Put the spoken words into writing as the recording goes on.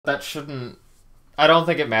That shouldn't... I don't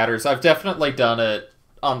think it matters. I've definitely done it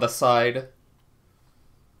on the side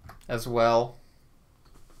as well.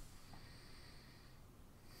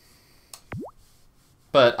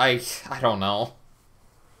 But I don't know.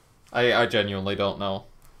 I genuinely don't know.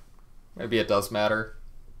 Maybe it does matter.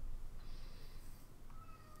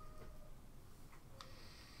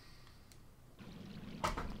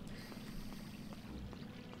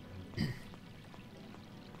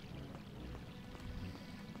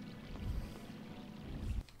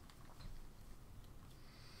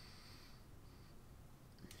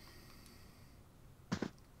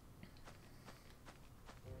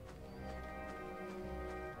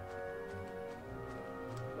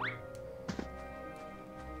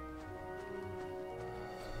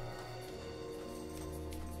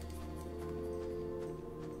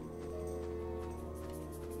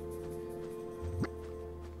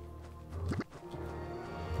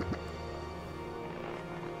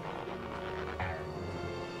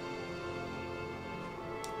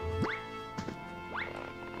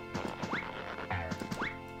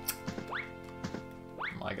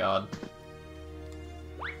 My god.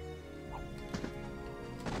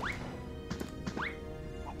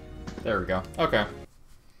 There we go. Okay.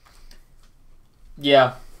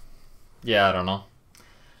 Yeah. Yeah, I don't know.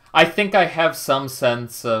 I think I have some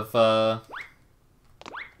sense of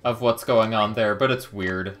what's going on there, but it's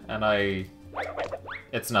weird, and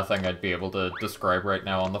it's nothing I'd be able to describe right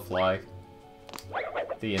now on the fly.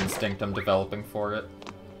 The instinct I'm developing for it.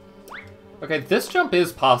 Okay, this jump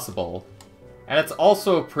is possible. And it's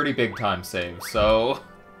also a pretty big time save, so...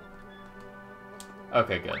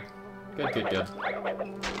 Okay, good. Good, good, good.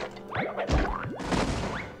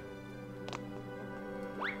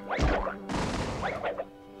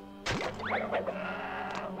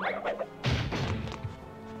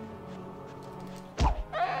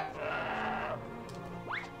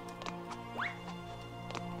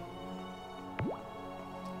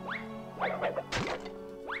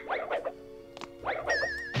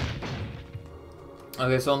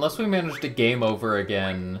 Okay, so unless we manage to game over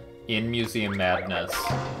again in Museum Madness,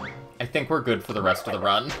 I think we're good for the rest of the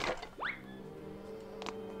run.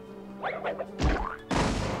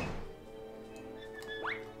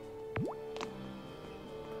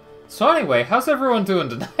 So anyway, how's everyone doing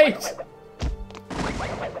tonight?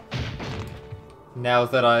 Now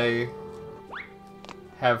that I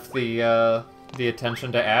have the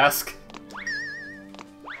attention to ask.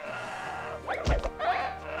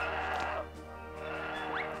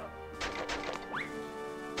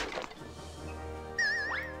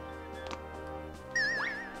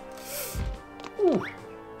 Ooh,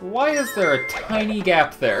 why is there a tiny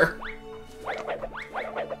gap there?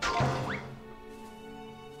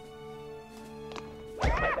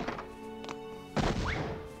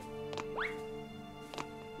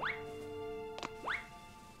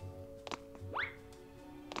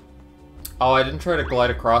 Oh, I didn't try to glide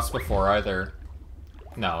across before either.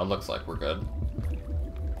 No, it looks like we're good.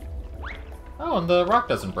 Oh, and the rock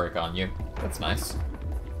doesn't break on you. That's nice.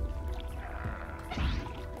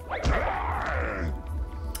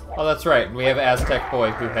 Oh, that's right. We have Aztec Boy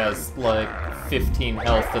who has, like, 15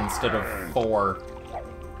 health instead of 4.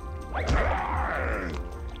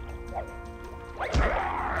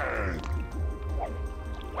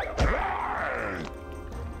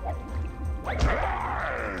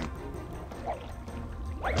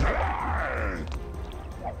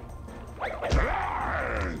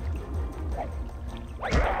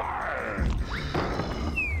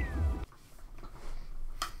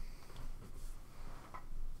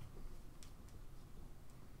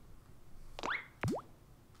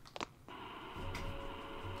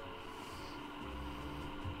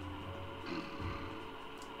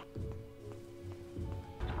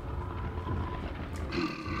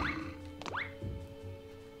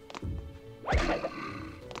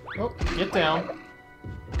 Oh, get down.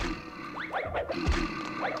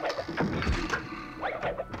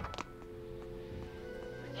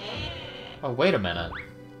 Oh, wait a minute.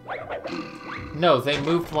 No, they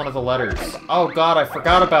moved one of the letters. Oh god, I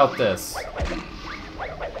forgot about this.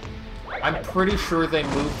 I'm pretty sure they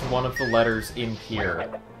moved one of the letters in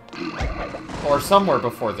here. Or somewhere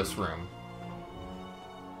before this room.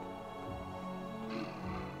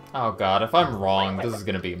 Oh god, if I'm wrong, this is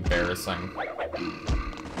gonna be embarrassing.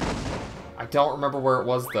 I don't remember where it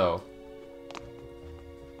was, though.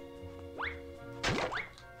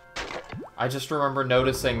 I just remember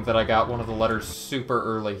noticing that I got one of the letters super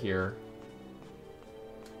early here.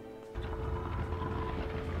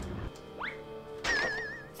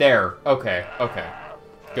 There. Okay, okay.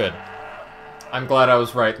 Good. I'm glad I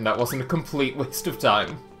was right and that wasn't a complete waste of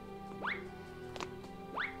time.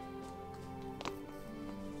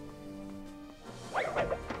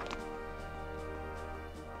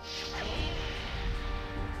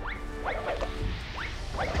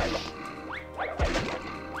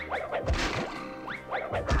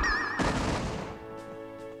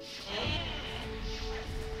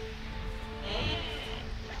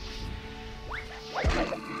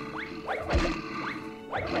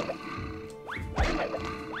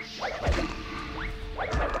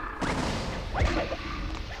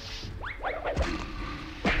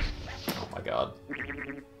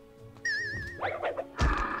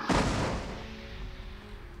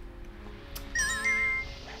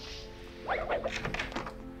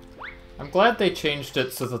 glad they changed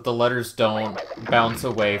it so that the letters don't bounce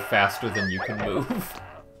away faster than you can move.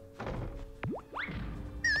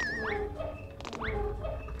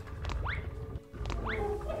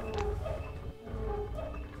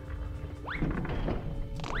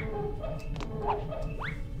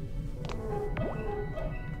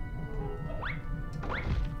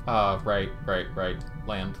 Right.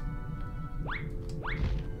 Land.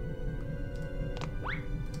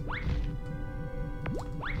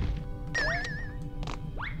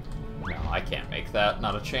 No, I can't make that.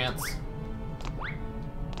 Not a chance.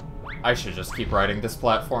 I should just keep riding this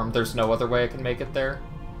platform. There's no other way I can make it there.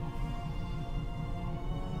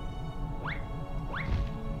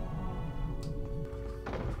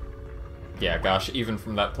 Yeah, gosh, even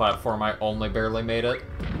from that platform, I only barely made it.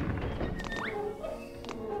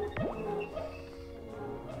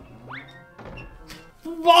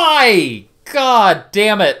 Why? God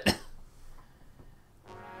damn it.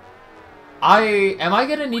 Am I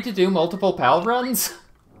gonna need to do multiple PAL runs?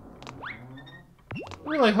 I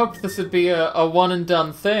really hoped this would be a one and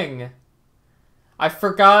done thing. I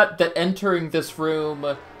forgot that entering this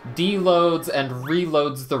room deloads and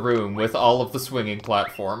reloads the room with all of the swinging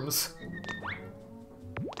platforms.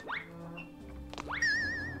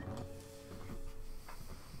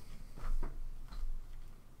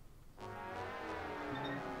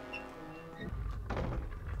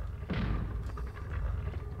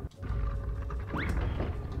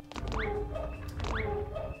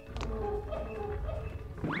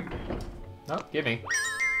 Oh, gimme.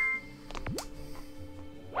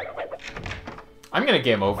 I'm gonna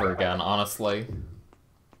game over again, honestly.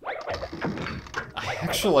 I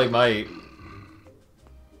actually might.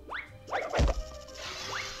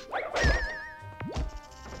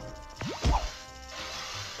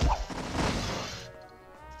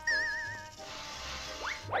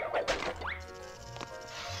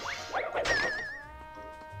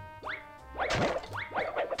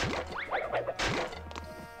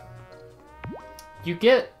 You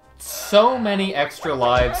get so many extra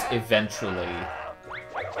lives eventually,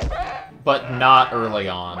 but not early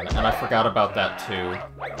on, and I forgot about that too.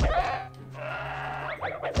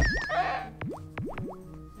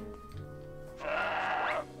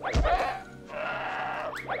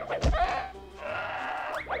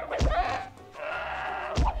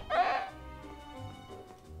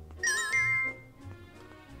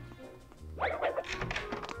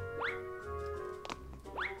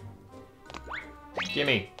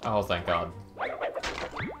 Gimme. Oh, thank God.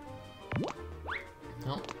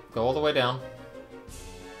 Oh, go all the way down.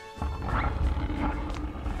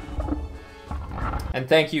 And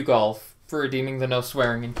thank you, Golf, for redeeming the no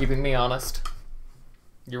swearing and keeping me honest.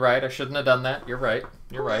 You're right, I shouldn't have done that. You're right.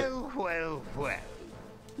 You're right. Well.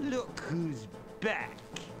 Look who's back.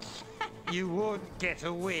 You won't get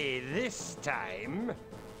away this time.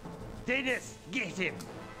 Dennis, get him.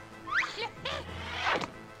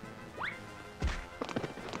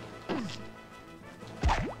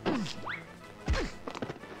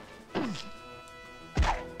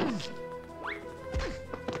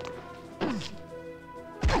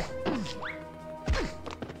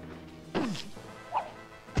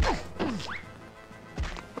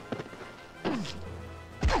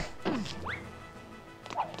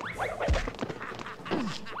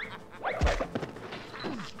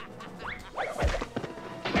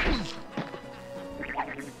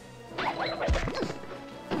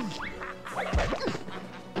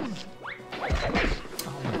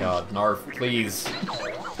 Narf, please.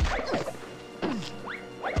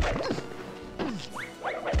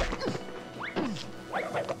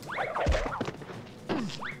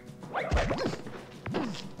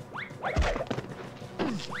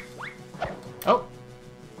 Oh,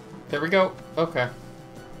 there we go. Okay.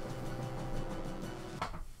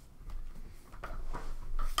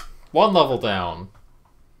 One level down.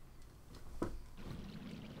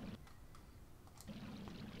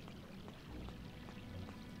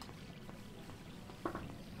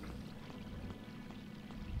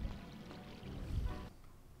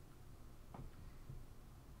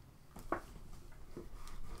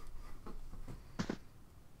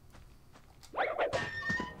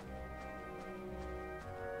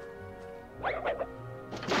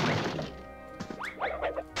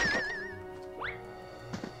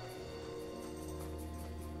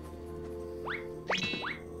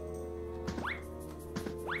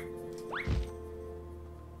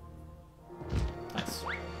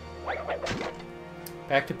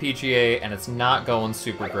 Back to PGA, and it's not going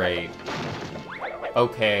super great.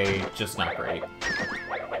 Okay, just not great.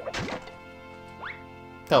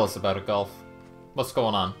 Tell us about it, Golf. What's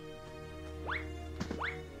going on?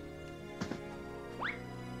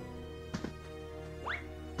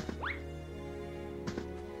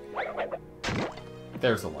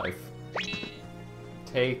 There's a life.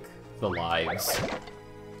 Take the lives.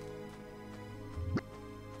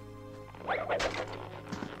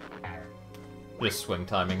 Just swing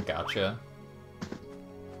timing, gotcha.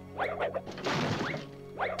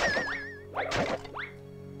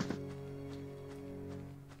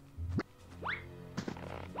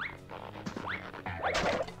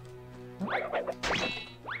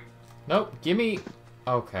 Nope, gimme...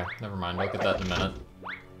 Okay, never mind, I'll get that in a minute.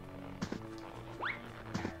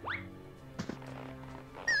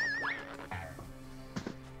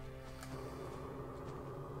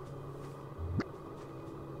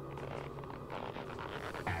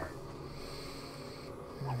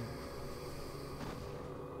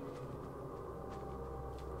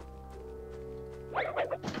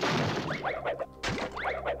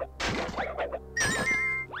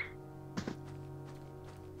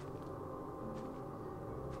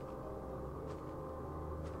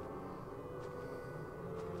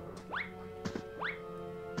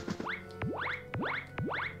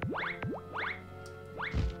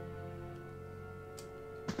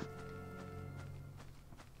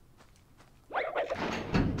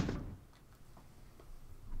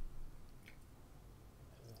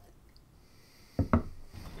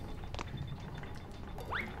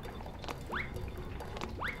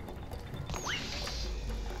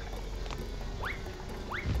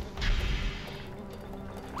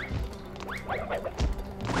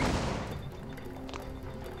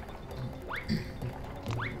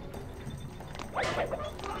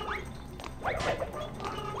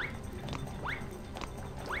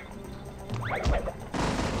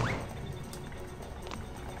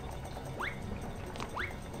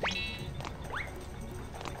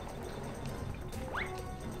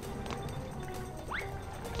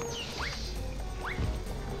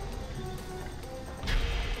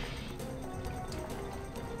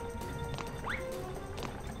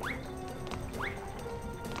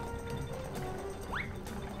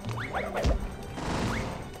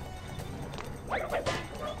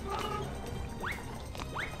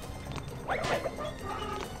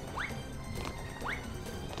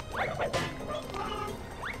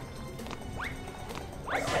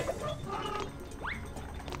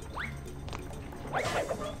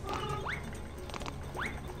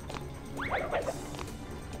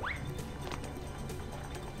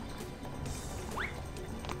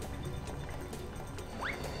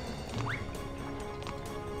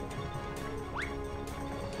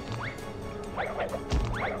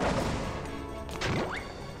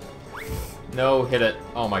 No, hit it.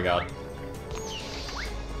 Oh my god.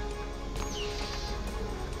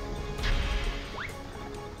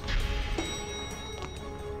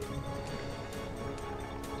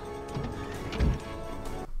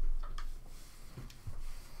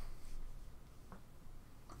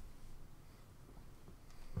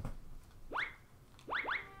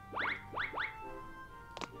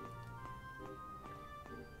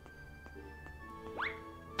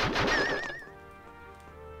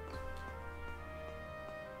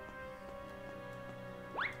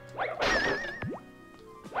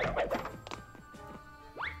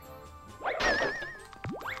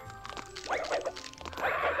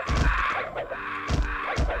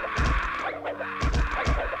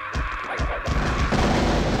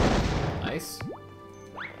 Nice.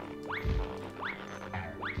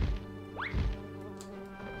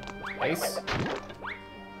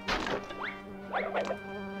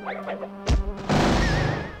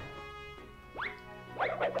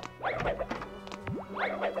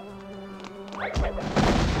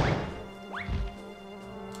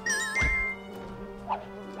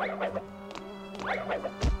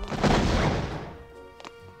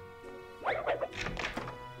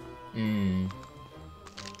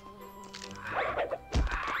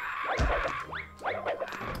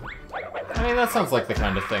 I mean, that sounds like the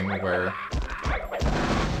kind of thing where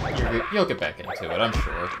you'll get back into it, I'm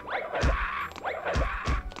sure.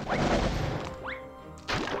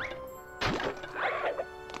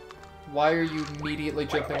 Why are you immediately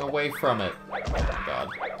jumping away from it? Oh my god.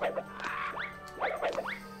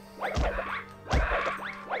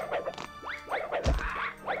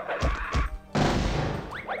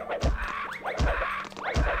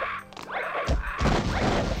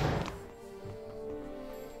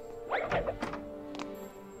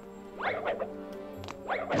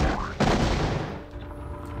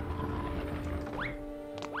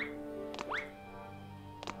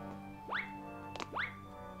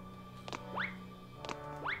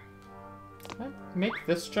 Make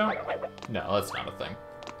this jump? No, that's not a thing.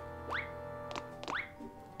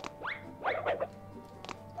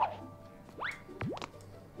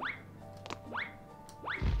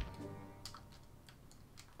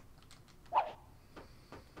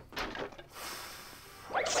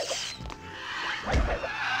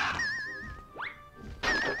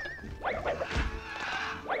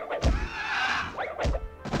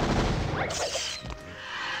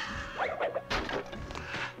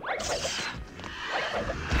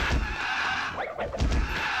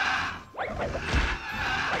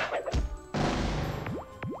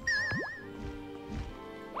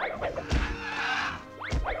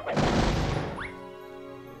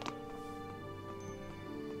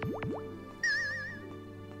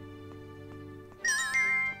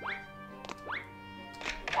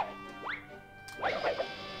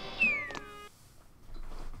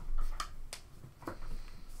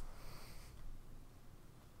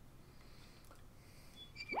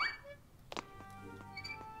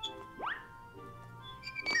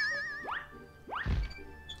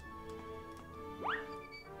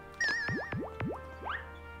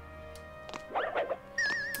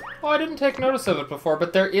 Oh, I didn't take notice of it before,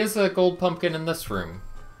 but there is a gold pumpkin in this room.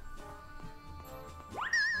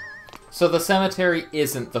 So the cemetery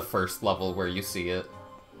isn't the first level where you see it.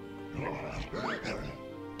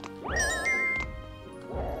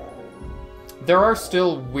 There are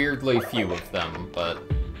still weirdly few of them, but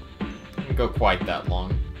it didn't go quite that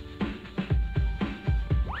long.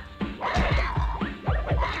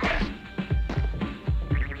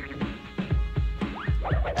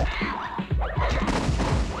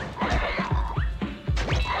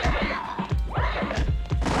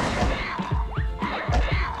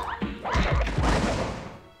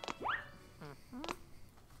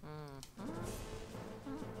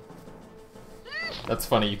 That's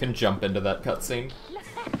funny, you can jump into that cutscene.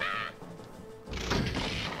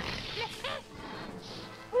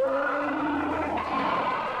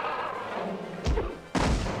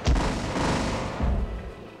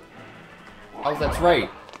 Oh, that's right.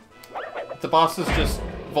 The boss is just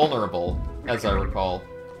vulnerable, as I recall.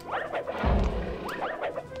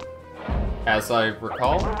 As I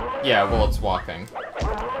recall? Yeah, well, it's walking.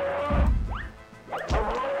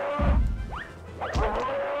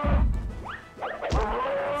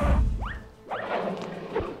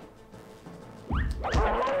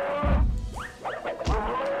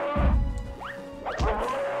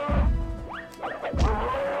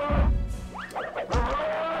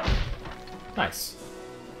 Nice.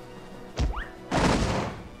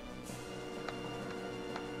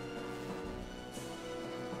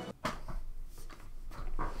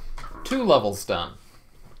 Two levels done.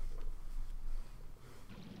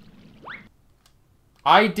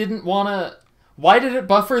 I didn't wanna... Why did it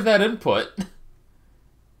buffer that input?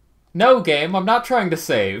 No, game, I'm not trying to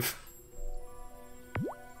save.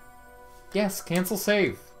 Yes, cancel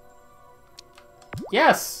save.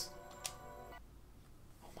 Yes!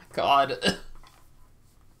 Oh my god.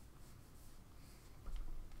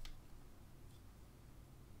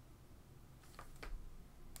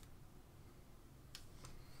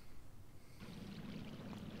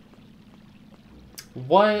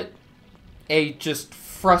 What a just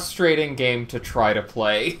frustrating game to try to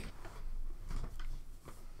play.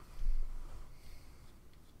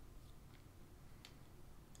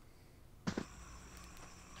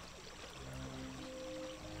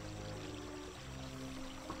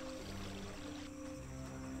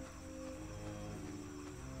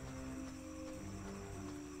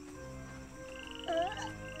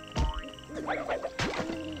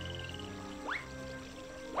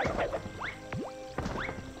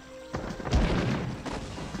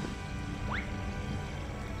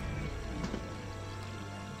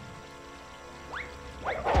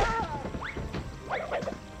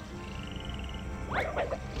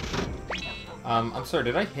 I'm sorry,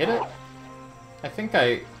 did I hit it? I think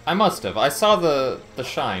I must have. I saw the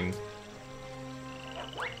shine.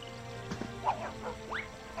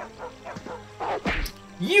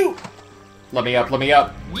 You! Let me up, let me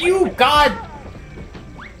up. You god!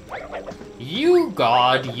 You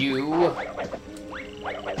god, you!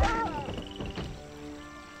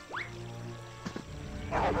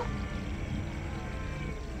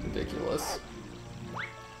 Ridiculous.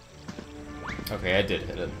 Okay, I did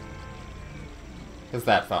hit it. Because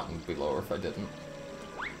that fountain would be lower if I didn't.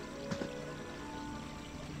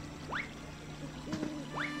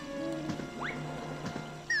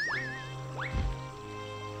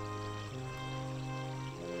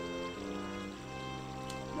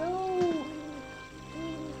 No!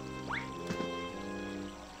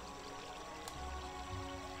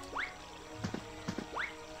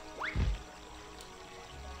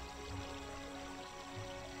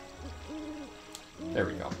 There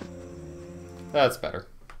we go. That's better.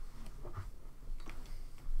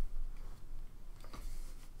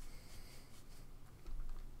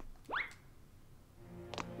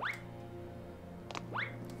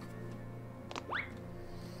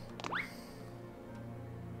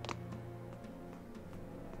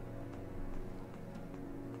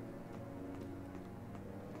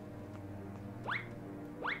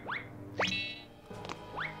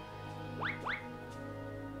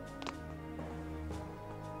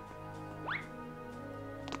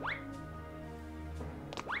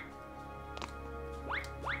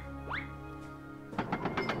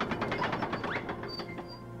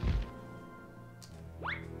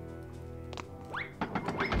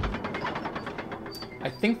 I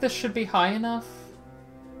think this should be high enough,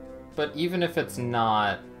 but even if it's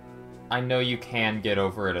not, I know you can get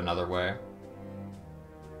over it another way.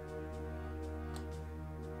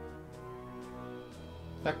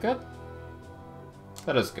 Is that good?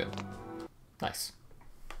 That is good. Nice.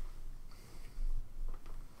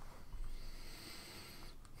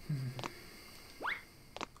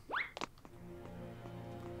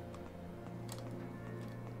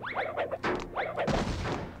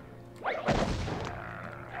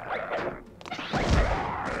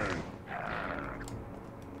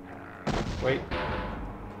 Wait.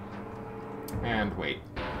 And wait.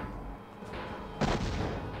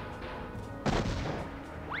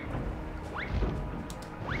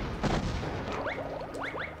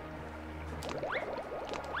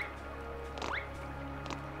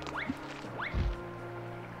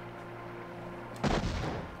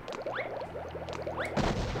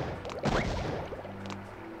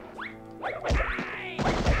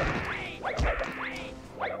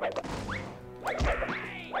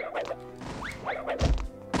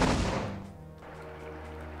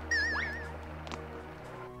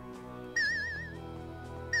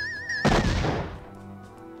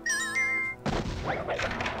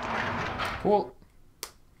 Cool.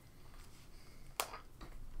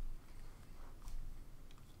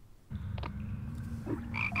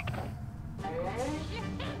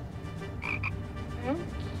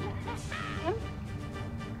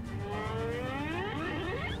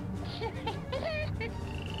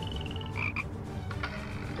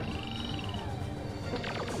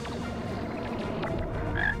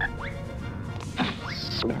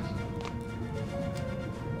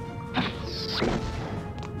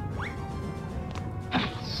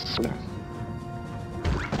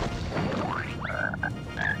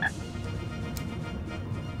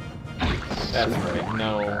 That's right,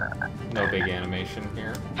 no big animation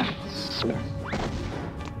here.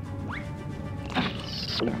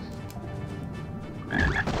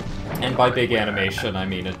 And by big animation, I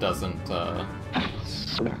mean it doesn't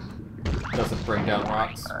bring down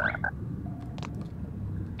rocks.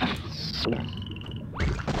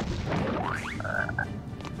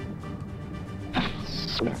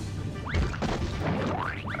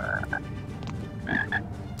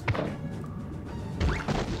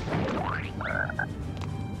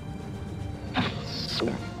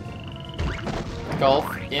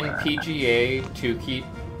 Golf in PGA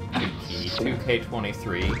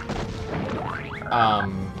 2K23.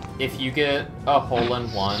 If you get a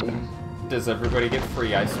hole-in-one, does everybody get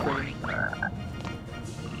free ice cream?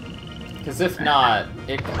 Because if not,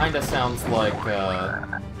 it kind of sounds like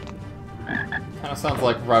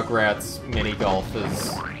Rugrats mini golf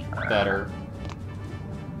is better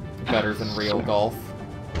than real golf.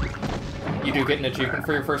 You do get an achievement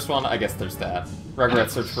for your first one. I guess there's that.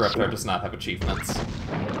 Rugrats Search for Reptar does not have achievements. There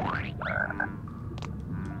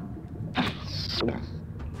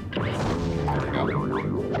we go.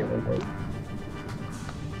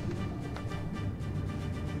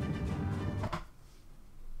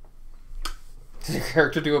 Does your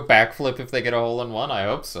character do a backflip if they get a hole-in-one? I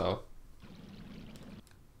hope so.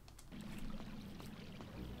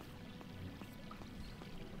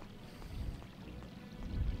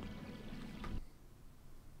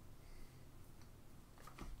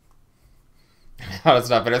 How it's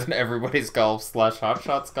not better than everybody's golf / Hot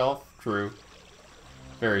Shots golf? True.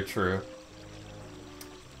 Very true.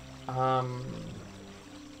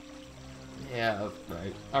 Yeah,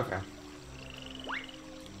 right. Okay.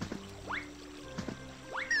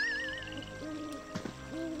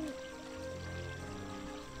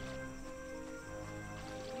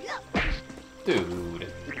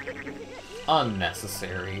 Dude.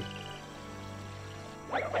 Unnecessary.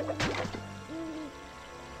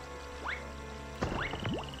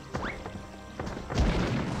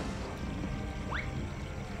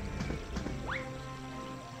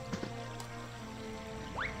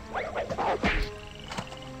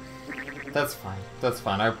 That's fine. That's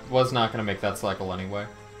fine. I was not going to make that cycle anyway.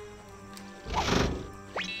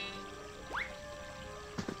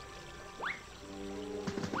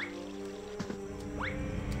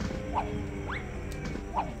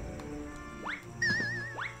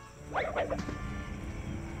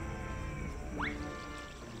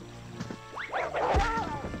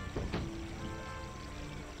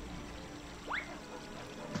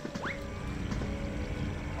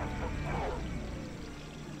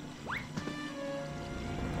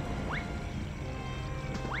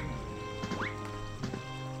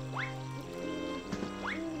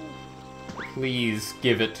 Please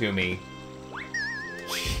give it to me.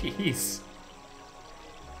 Jeez.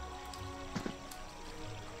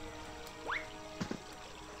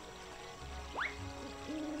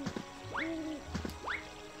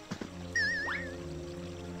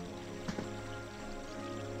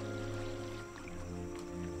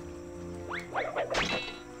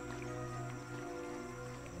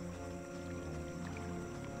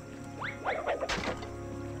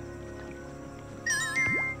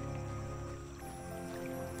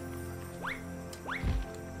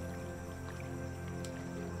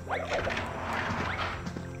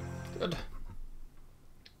 Good.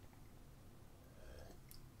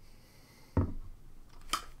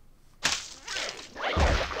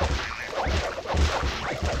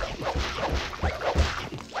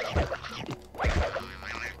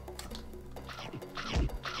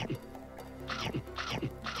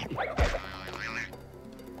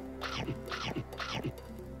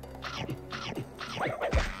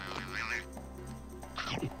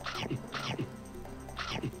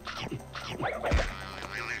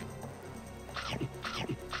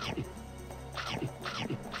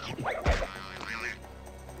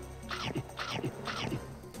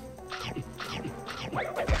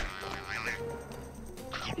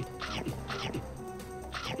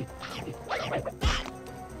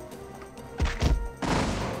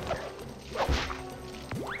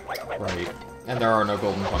 Right. And there are no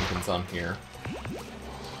golden pumpkins on here.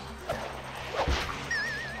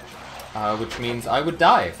 Which means I would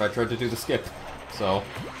die if I tried to do the skip. So,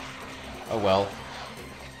 oh well.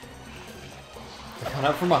 I got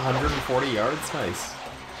up from 140 yards? Nice.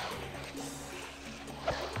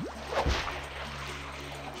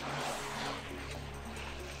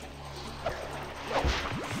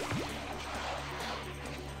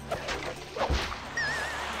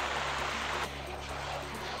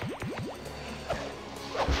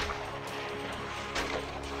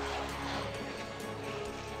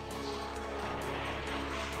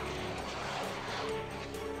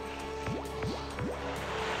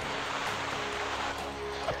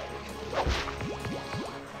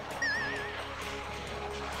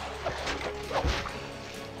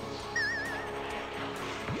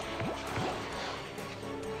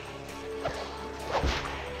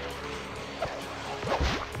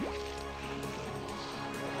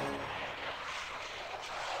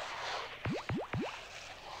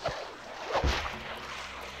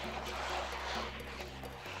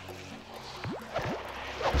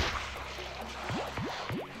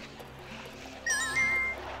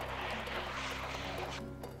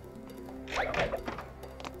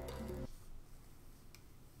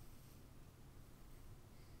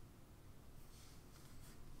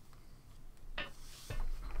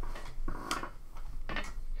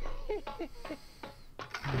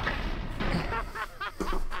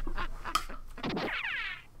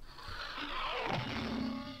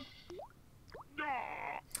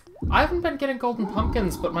 I haven't been getting golden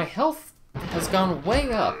pumpkins, but my health has gone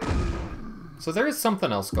way up. So there is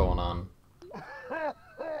something else going on.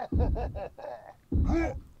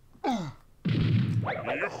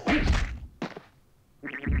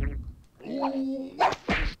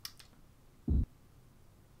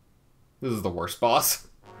 This is the worst boss.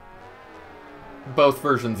 Both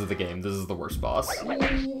versions of the game, this is the worst boss.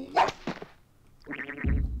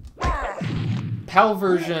 PAL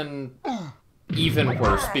version, even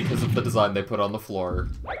worse because of the design they put on the floor,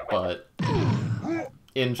 but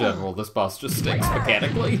in general, this boss just stinks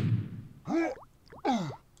mechanically.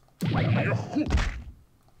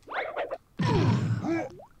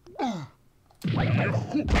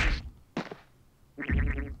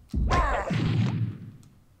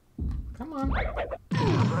 Come on.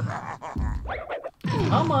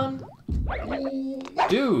 Come on.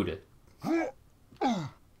 Dude.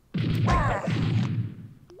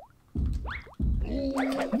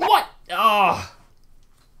 What? Oh.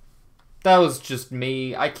 That was just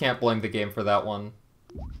me. I can't blame the game for that one.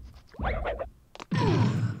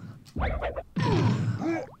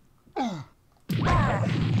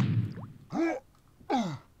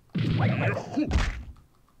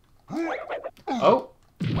 Oh.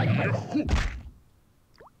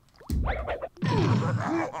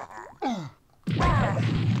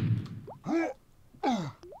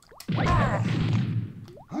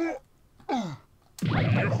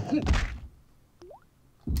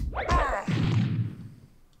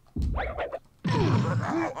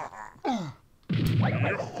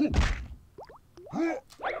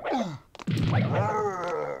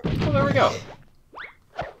 Oh, there we go.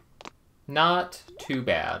 Not too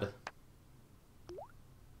bad.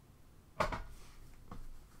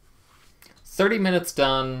 30 minutes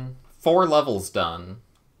done, 4 levels done.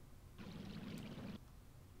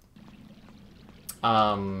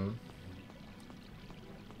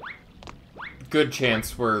 Good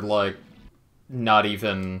chance we're, like, not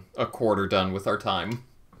even a quarter done with our time.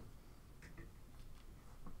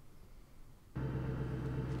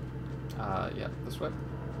 Yeah, this way.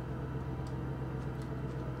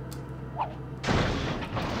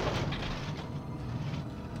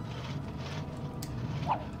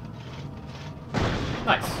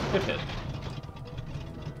 Nice, good hit.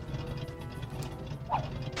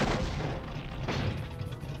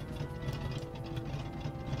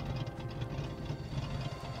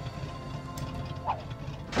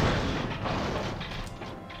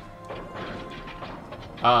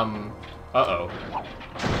 Uh-oh.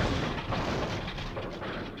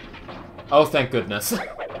 Oh, thank goodness.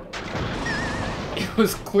 It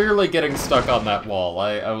was clearly getting stuck on that wall.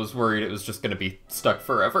 I was worried it was just gonna be stuck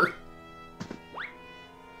forever.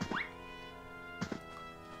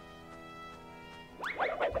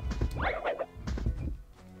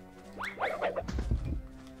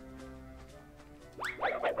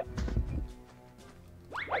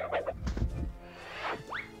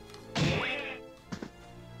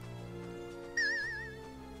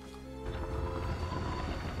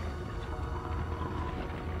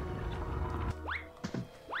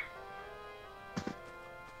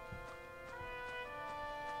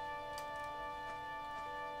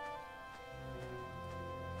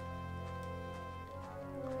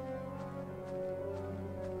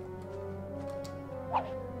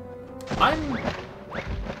 I'm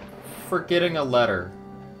forgetting a letter.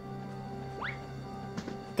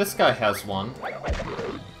 This guy has one.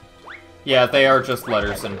 Yeah, they are just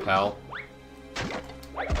letters in PAL.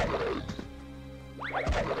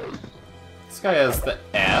 This guy has the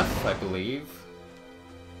F, I believe.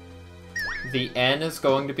 The N is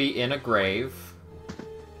going to be in a grave.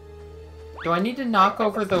 Do I need to knock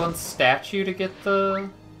over the one statue to get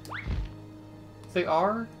the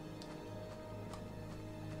R?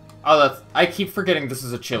 Oh, that's... I keep forgetting this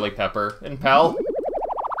is a chili pepper in PAL.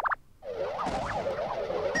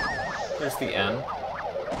 There's the N.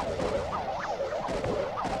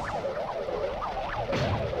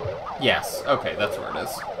 Yes, okay, that's where it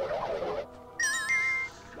is.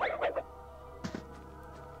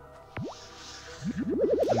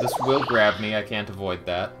 And this will grab me, I can't avoid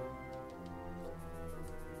that.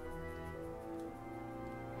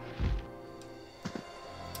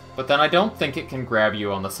 But then I don't think it can grab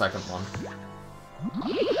you on the second one.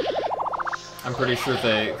 I'm pretty sure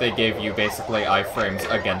they gave you basically iframes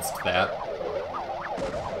against that.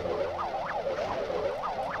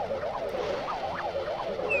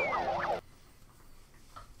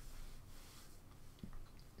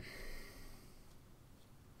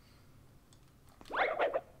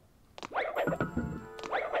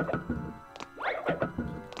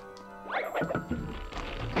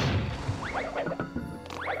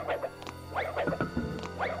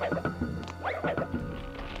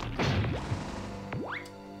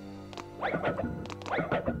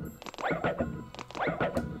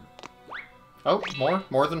 Oh, more?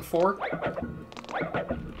 More than 4?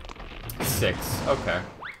 6, okay.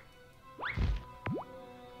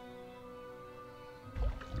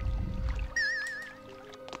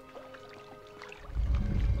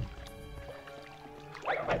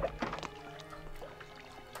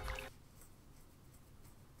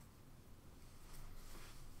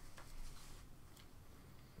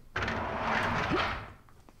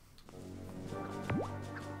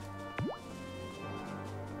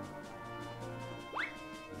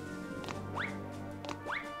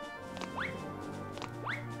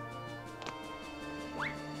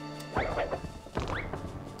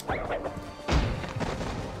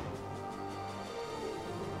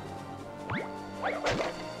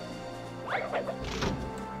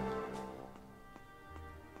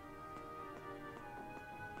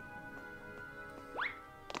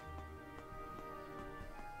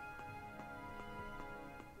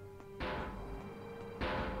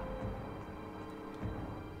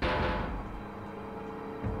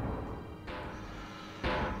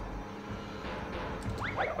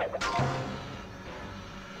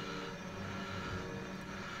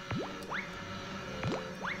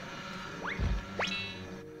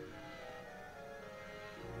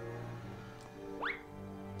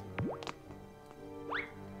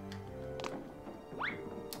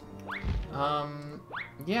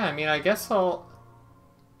 Yeah, I mean, I guess I'll...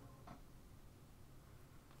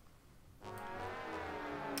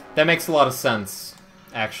 That makes a lot of sense,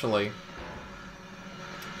 actually.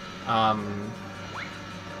 That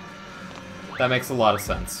makes a lot of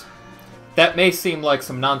sense. That may seem like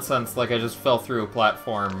some nonsense, like I just fell through a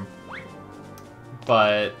platform,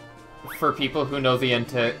 but for people who know the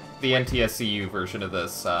NTSCU version of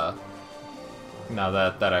this, no,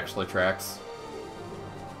 that actually tracks.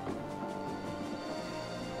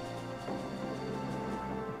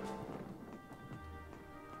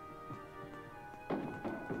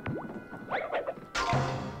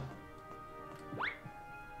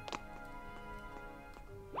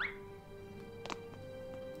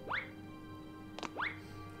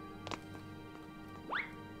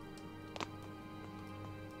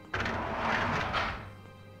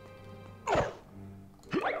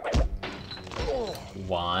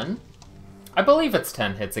 One. I believe it's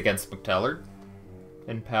 10 hits against McTellard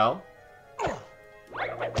in PAL.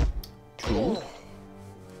 2.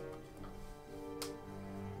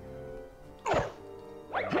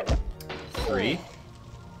 3.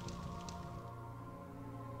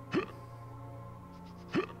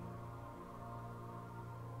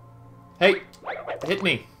 'Hey! Hit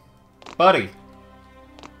me! Buddy!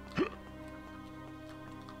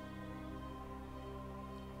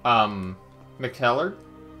 McTellard?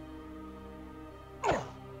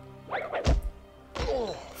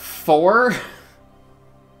 4?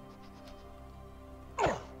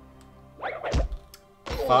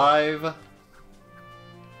 5?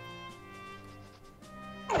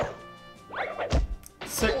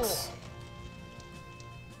 6?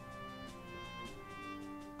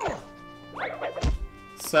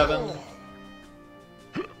 7?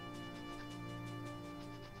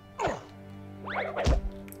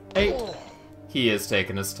 8? He is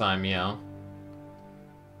taking his time, yeah.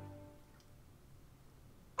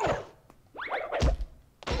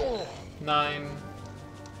 Nine.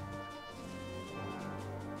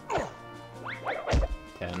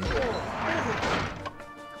 10.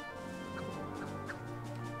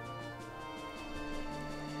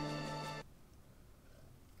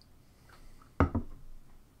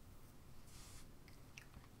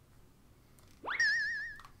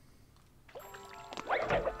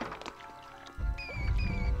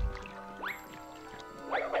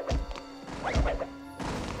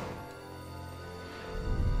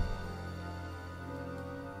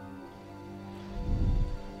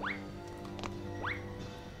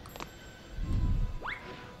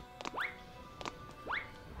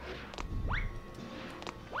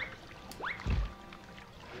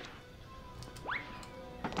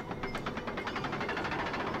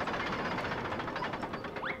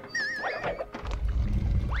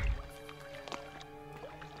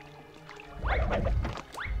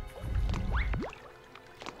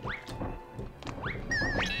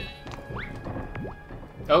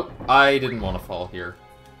 Oh, I didn't want to fall here.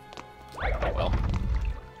 Oh well.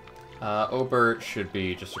 Obert should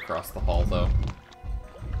be just across the hall, though.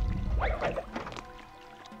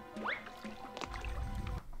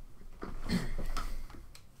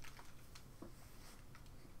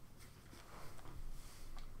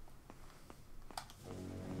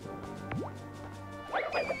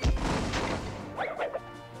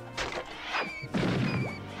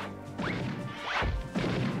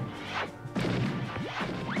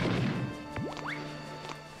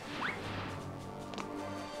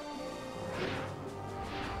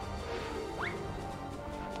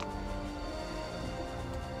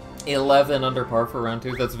 11 under par for round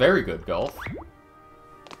 2. That's very good golf.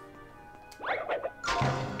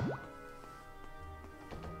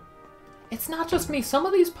 It's not just me. Some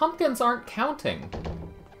of these pumpkins aren't counting.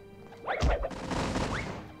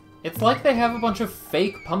 It's like they have a bunch of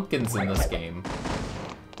fake pumpkins in this game.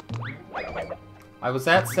 I was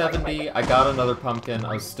at 70, I got another pumpkin,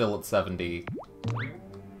 I was still at 70.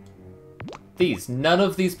 None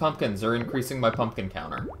of these pumpkins are increasing my pumpkin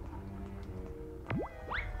counter.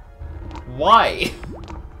 Why?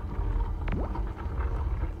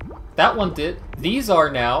 That one did. These are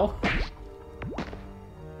now.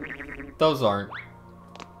 Those aren't.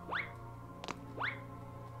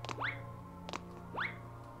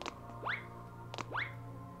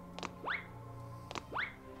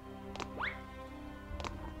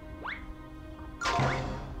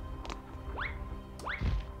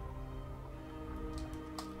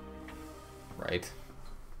 Right.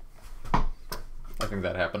 I think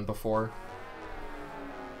that happened before.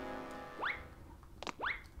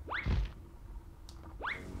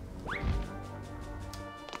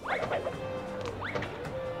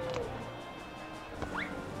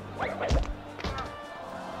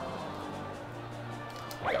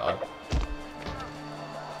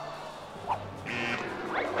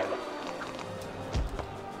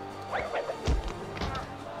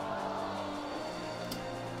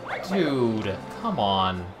 Dude, come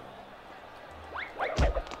on.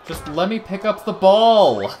 Just let me pick up the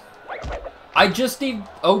ball. I just need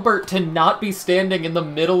Obert to not be standing in the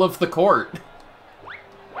middle of the court.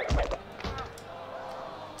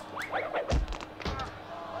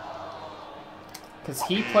 Because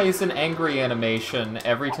he plays an angry animation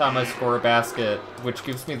every time I score a basket, which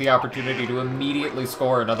gives me the opportunity to immediately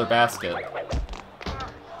score another basket.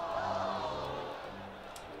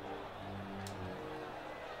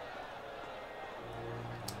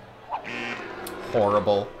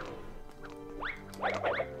 Horrible.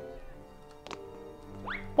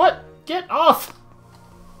 What? Get off!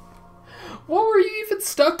 What were you even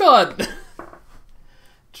stuck on?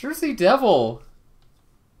 Jersey Devil.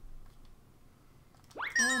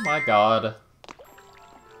 Oh my god.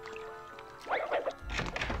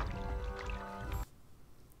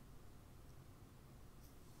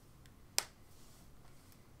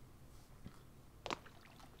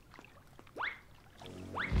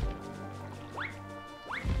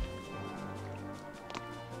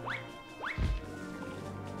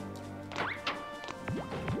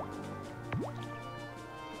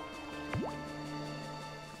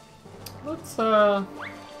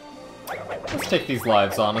 Let's take these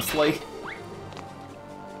lives, honestly.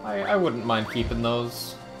 I wouldn't mind keeping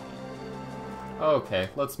those. Okay,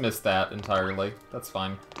 let's miss that entirely. That's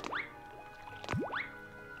fine.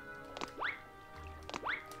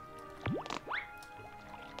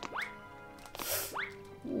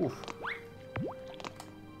 Oof.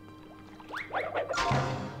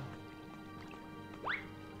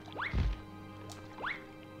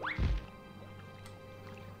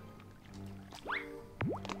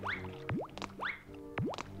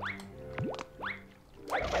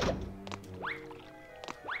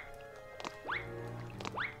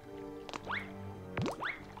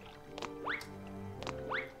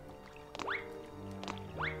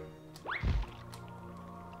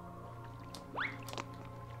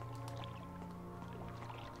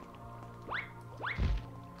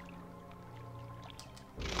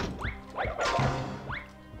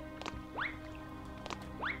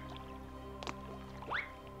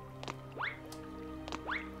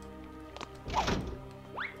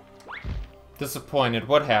 Disappointed.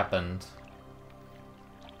 What happened?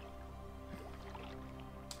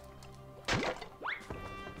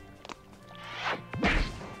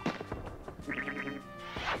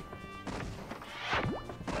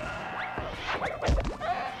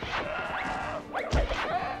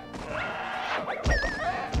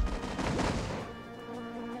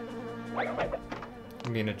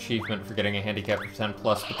 An achievement for getting a handicap of 10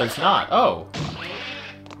 plus, but there's not. Oh!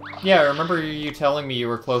 Yeah, I remember you telling me you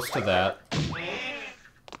were close to that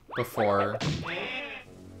before.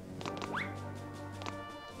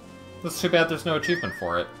 That's too bad there's no achievement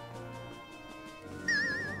for it.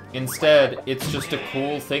 Instead, it's just a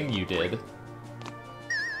cool thing you did.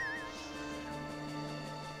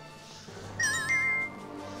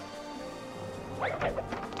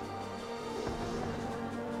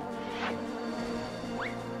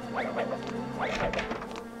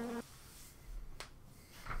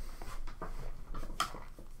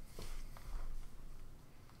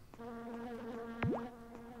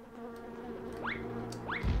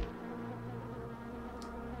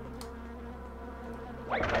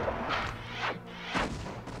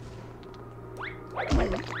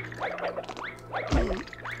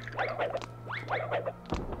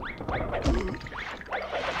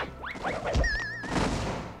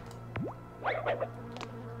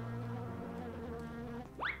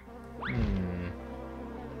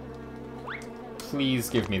 Please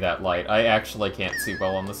give me that light. I actually can't see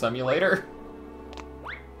well on the simulator.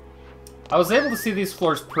 I was able to see these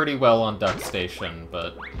floors pretty well on Duck Station,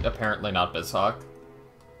 but apparently not bizhawk.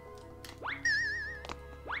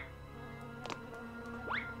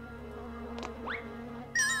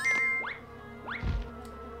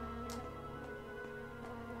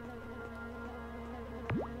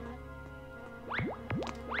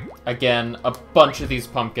 Again, a bunch of these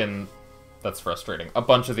pumpkins... That's frustrating. A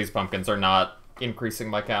bunch of these pumpkins are not increasing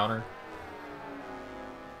my counter.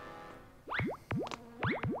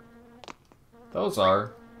 Those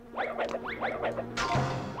are.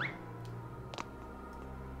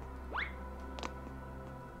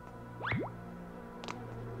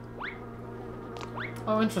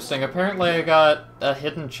 Oh, interesting. Apparently I got a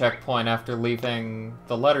hidden checkpoint after leaving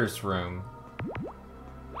the letters room.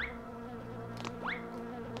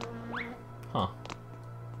 Huh.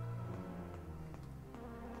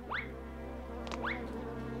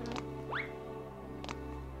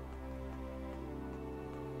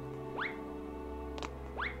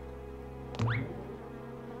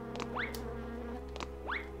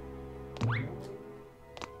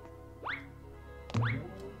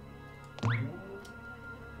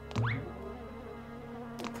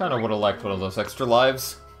 Kinda would've liked one of those extra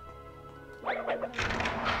lives.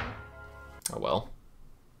 Oh well.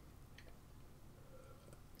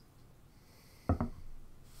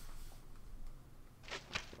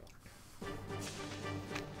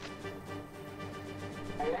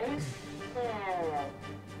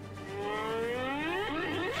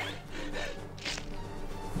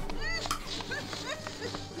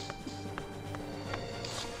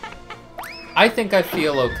 I think I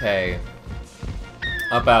feel okay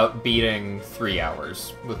about beating 3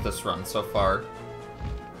 hours with this run so far.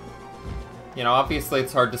 You know, obviously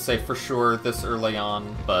it's hard to say for sure this early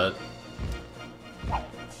on, but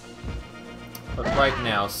right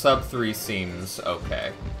now, sub 3 seems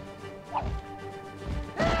okay.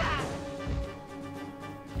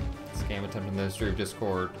 Scam attempt in the history of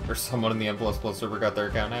Discord, or someone in the M++ server got their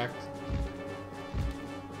account hacked.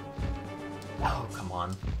 Oh, come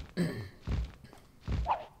on.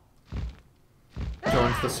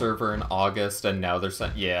 Joined the server in August, and now they're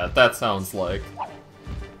sent. Yeah, that sounds like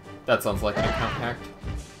an account hacked.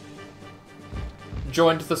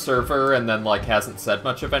 Joined the server and then like hasn't said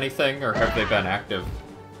much of anything, or have they been active?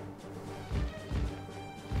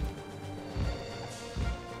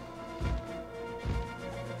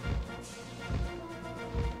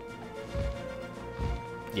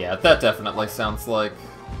 Yeah, that definitely sounds like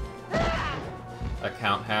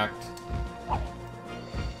account hacked.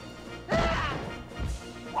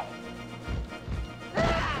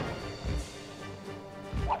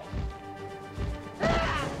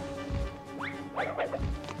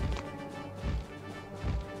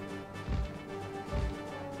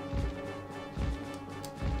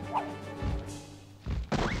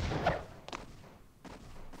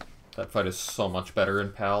 That fight is so much better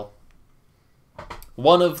in PAL.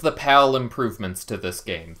 One of the PAL improvements to this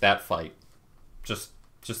game, that fight. Just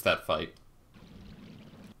that fight.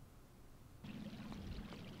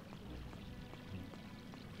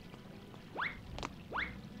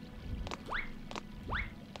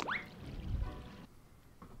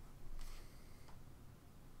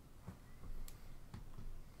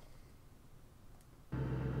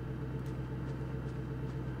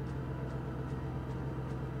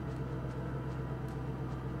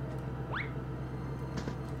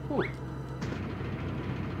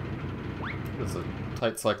 It's a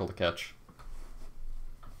tight cycle to catch.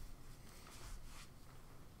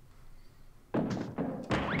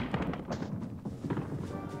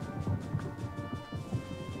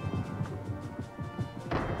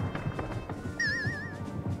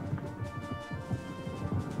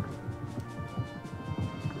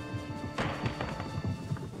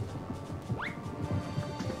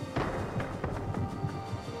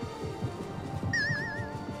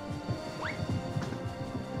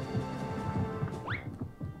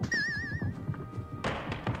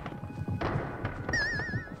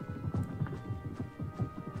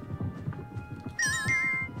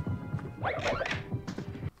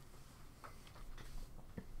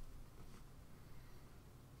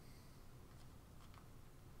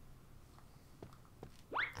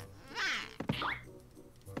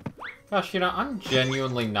 Gosh, you know, I'm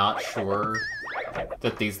genuinely not sure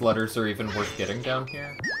that these letters are even worth getting down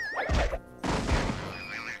here.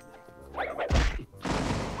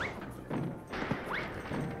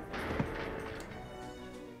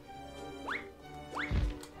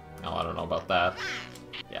 Oh, I don't know about that.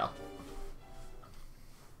 Yeah.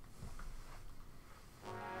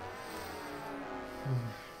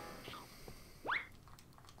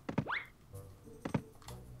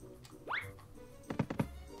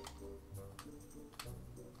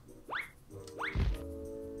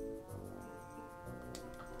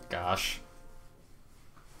 Gosh.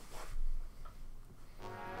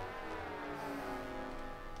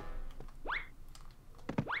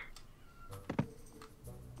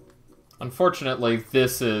 Unfortunately,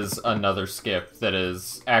 this is another skip that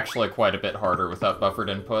is actually quite a bit harder without buffered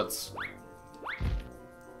inputs.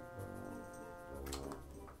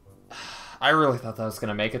 I really thought that was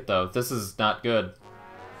gonna make it, though. This is not good.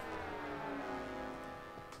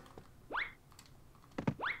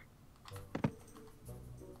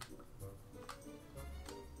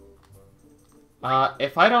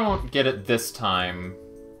 If I don't get it this time...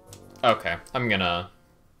 Okay, I'm gonna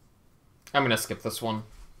skip this one.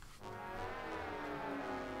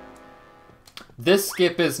 This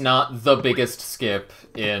skip is not the biggest skip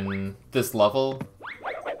in this level,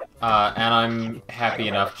 and I'm happy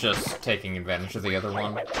enough just taking advantage of the other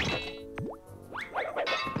one.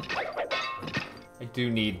 I do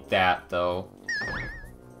need that, though.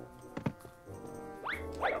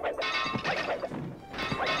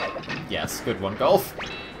 Yes, good one, Golf.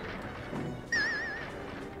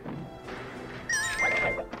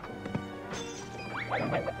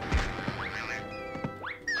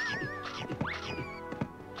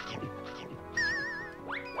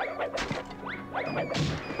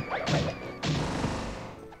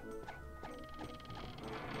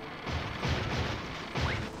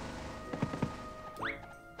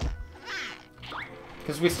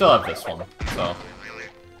 Because we still have this one, so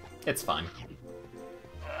it's fine.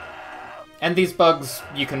 And these bugs,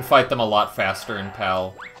 you can fight them a lot faster in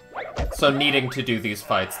PAL. So needing to do these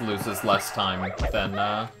fights loses less time than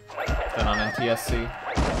on NTSC.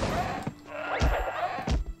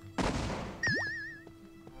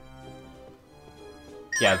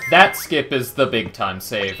 Yeah, that skip is the big time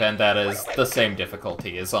save, and that is the same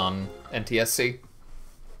difficulty as on NTSC.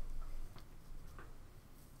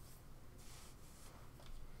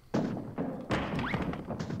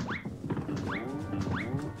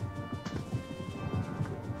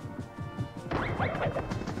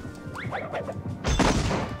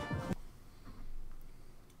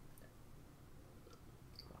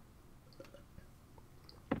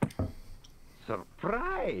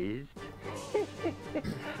 Surprised?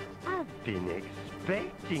 I've been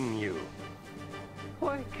expecting you.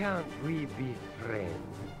 Why can't we be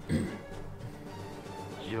friends?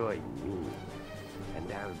 Join me,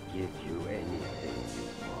 and I'll give you anything you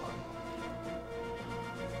want.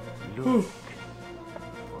 Look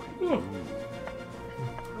for you.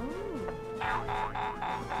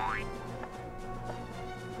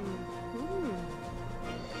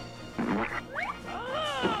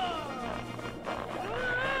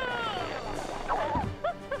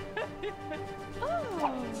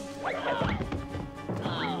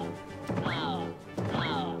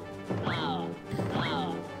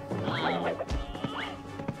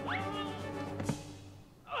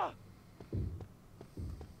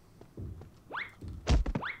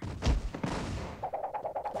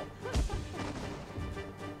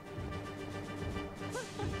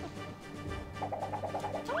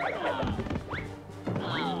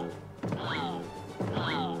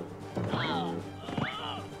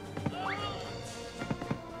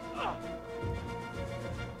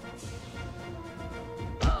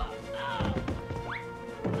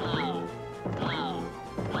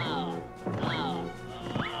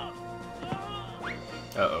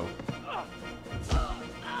 Uh-oh.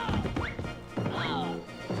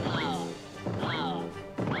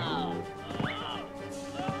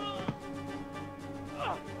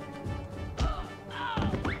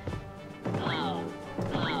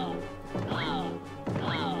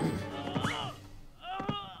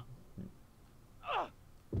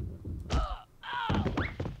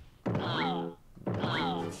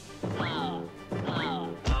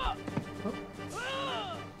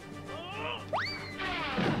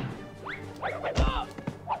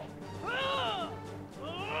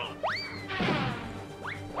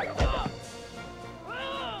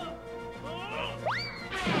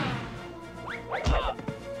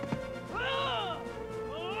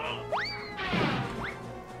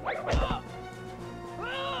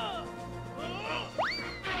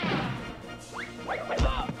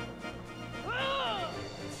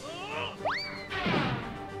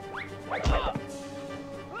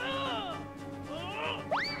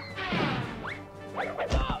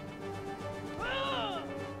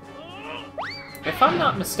 if I'm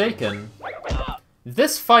not mistaken,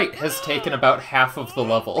 this fight has taken about half of the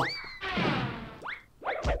level.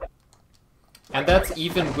 And that's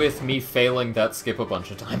even with me failing that skip a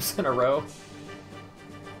bunch of times in a row.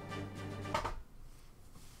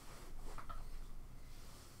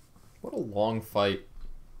 What a long fight.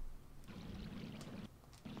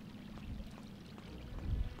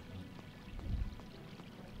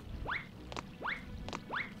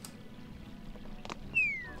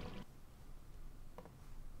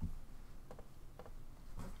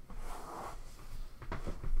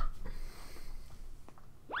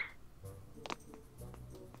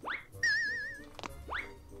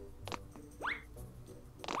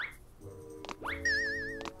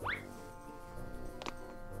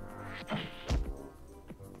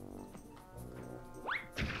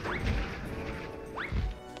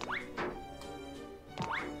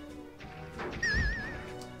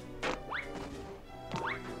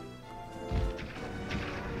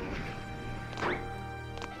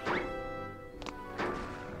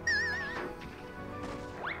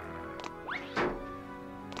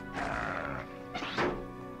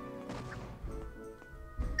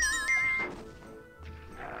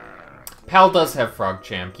 Pal does have Frog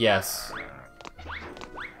Champ, yes.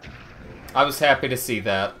 I was happy to see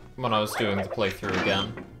that when I was doing the playthrough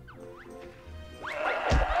again.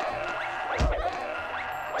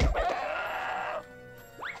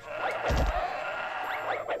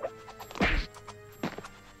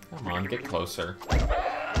 Come on, get closer.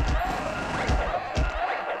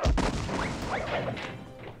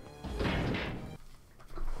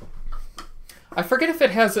 I forget if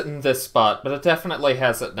it has it in this spot, but it definitely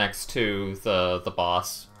has it next to the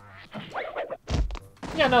boss.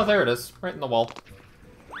 Yeah, no, there it is. Right in the wall.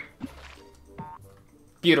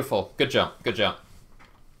 Beautiful. Good jump. Good jump.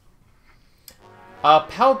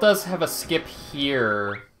 Pal does have a skip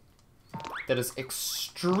here that is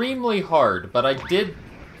extremely hard, but I did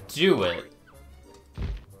do it.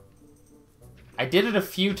 I did it a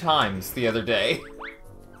few times the other day.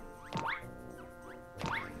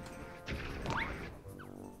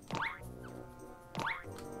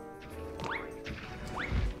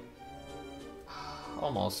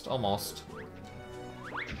 Almost, almost.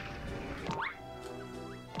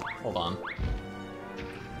 Hold on.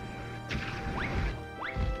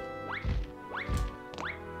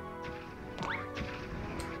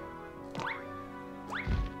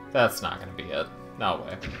 That's not gonna be it. No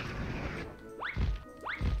way.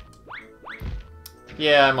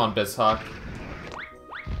 Yeah, I'm on bizhawk.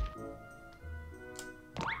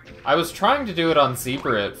 I was trying to do it on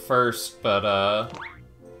Zebra at first, but,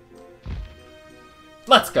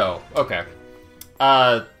 let's go. Okay.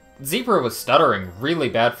 Zebra was stuttering really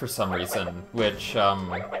bad for some reason, which,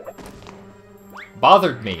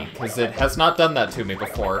 bothered me, because it has not done that to me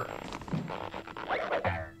before.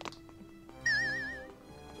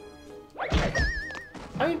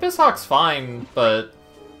 I mean, bizhawk's fine, but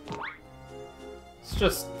it's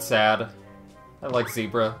just sad. I like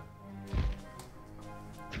Zebra.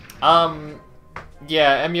 Yeah,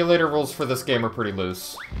 emulator rules for this game are pretty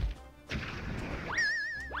loose.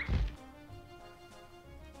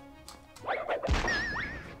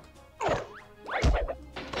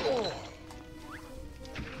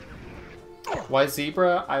 Why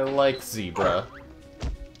Zebra? I like Zebra.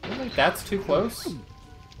 Really? That's too close?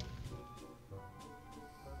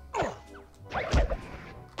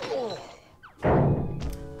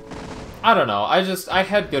 I don't know, I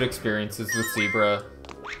had good experiences with Zebra.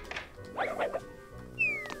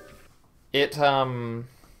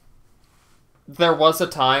 There was a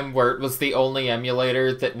time where it was the only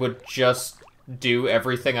emulator that would just do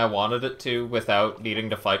everything I wanted it to without needing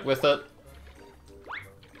to fight with it.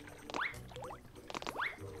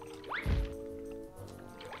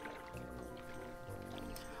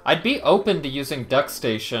 I'd be open to using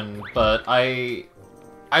DuckStation, but I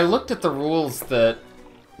looked at the rules that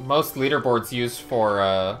most leaderboards use for,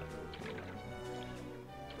 I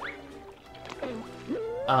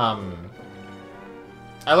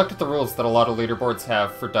looked at the rules that a lot of leaderboards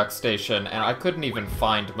have for DuckStation, and I couldn't even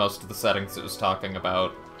find most of the settings it was talking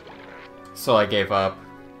about, so I gave up.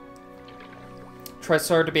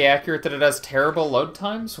 Tristar to be accurate that it has terrible load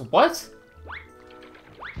times? What?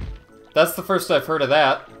 That's the first I've heard of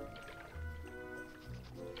that.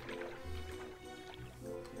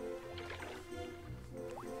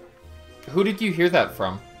 Who did you hear that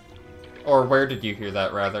from? Or where did you hear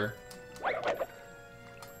that, rather?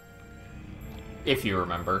 If you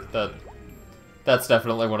remember. That's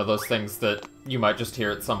definitely one of those things that you might just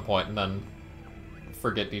hear at some point and then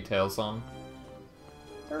forget details on.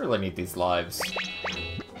 I really need these lives.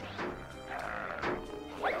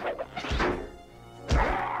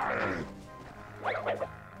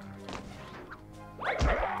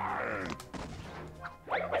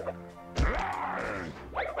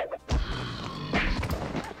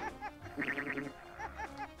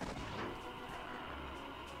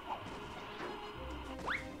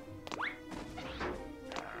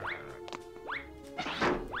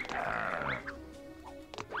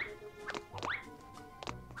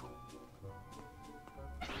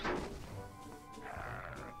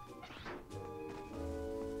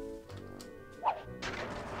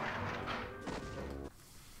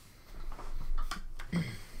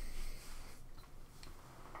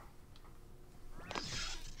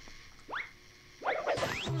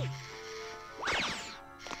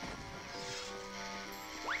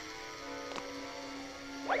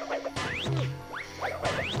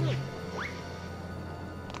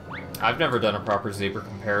 I've never done a proper zebra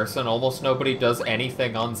comparison. Almost nobody does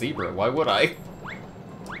anything on zebra. Why would I?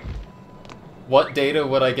 What data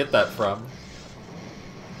would I get that from?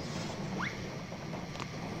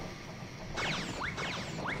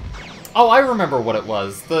 Oh, I remember what it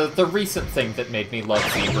was. The recent thing that made me love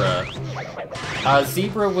Zebra.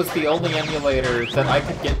 Zebra was the only emulator that I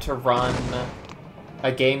could get to run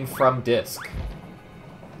a game from disk.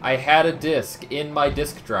 I had a disk in my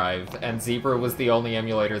disk drive, and Zebra was the only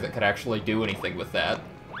emulator that could actually do anything with that.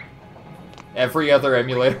 Every other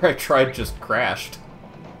emulator I tried just crashed.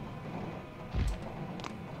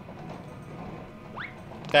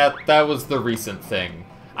 That was the recent thing.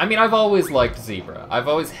 I mean, I've always liked Zebra. I've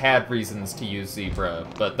always had reasons to use Zebra,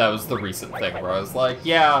 but that was the recent thing where I was like,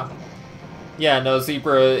 yeah, no,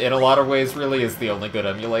 Zebra in a lot of ways really is the only good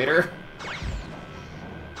emulator.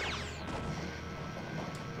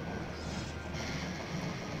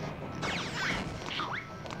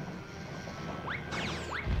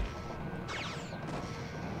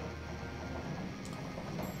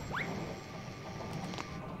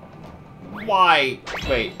 Why?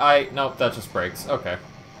 Wait, nope, that just breaks. Okay.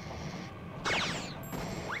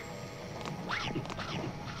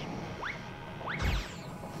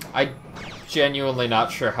 I'm genuinely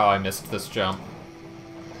not sure how I missed this jump.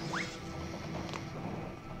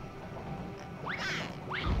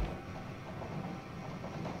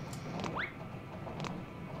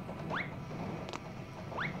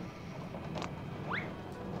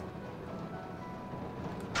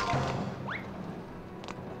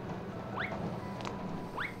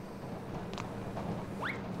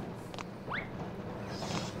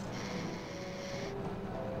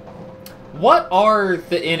 What are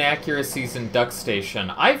the inaccuracies in Duck Station?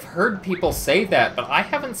 I've heard people say that, but I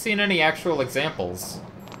haven't seen any actual examples.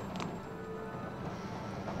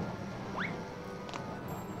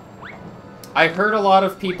 I heard a lot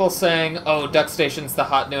of people saying, oh, Duck Station's the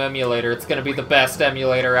hot new emulator, it's gonna be the best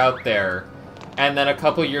emulator out there. And then a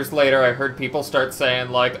couple years later, I heard people start saying,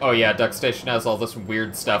 like, oh yeah, Duck Station has all this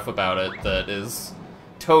weird stuff about it that is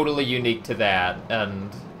totally unique to that, and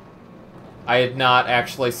I had not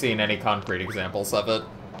actually seen any concrete examples of it.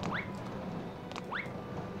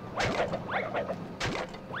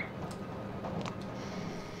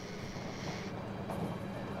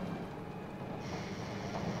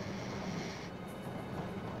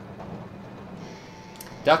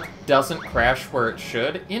 Duck doesn't crash where it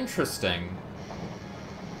should? Interesting.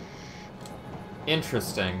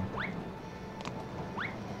 Interesting.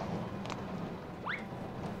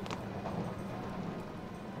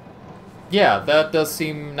 Yeah, that does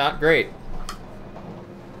seem not great.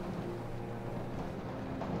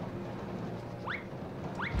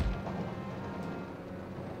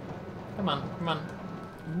 Come on, come on.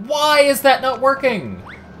 Why is that not working?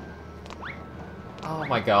 Oh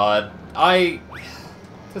my god.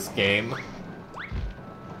 This game.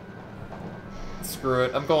 Screw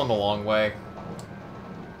it, I'm going the long way.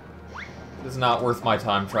 It is not worth my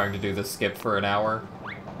time trying to do this skip for an hour.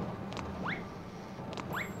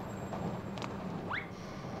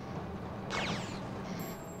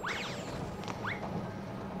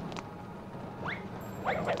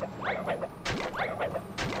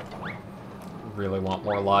 Really want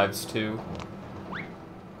more lives, too.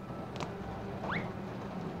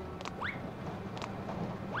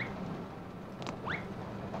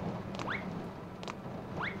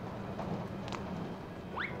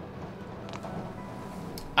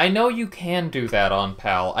 I know you can do that on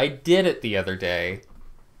PAL. I did it the other day.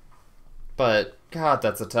 But, God,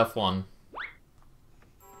 that's a tough one.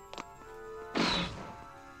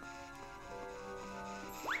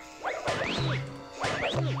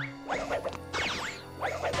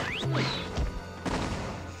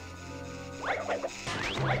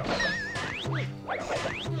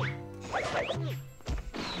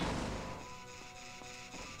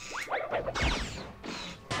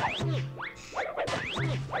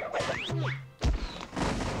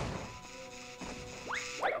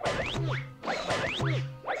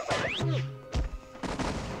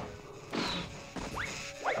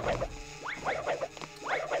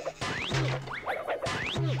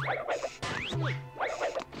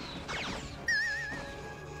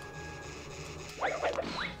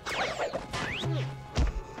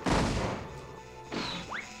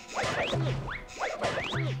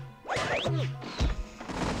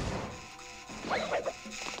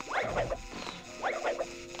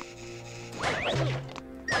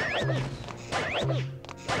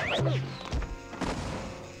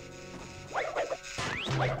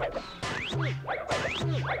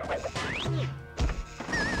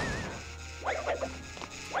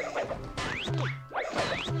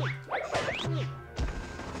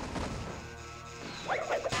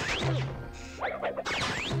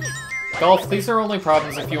 Golf, these are only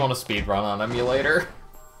problems if you want to speedrun on emulator.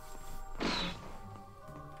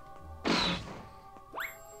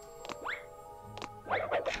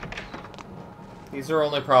 These are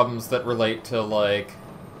only problems that relate to, like,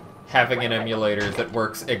 having an emulator that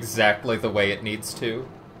works exactly the way it needs to.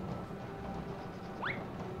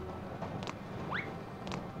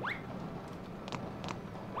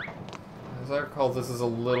 As I recall, this is a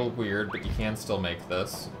little weird, but you can still make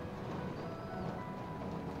this.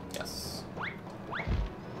 Yes.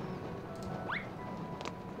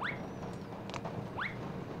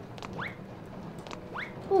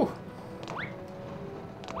 Whew.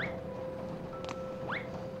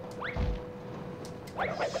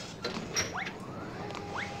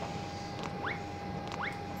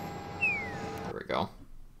 There we go.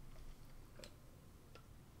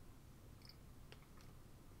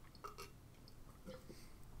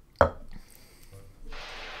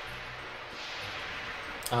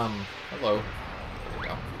 Hello. There we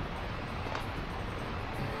go.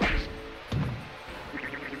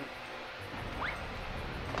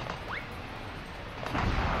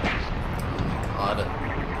 God.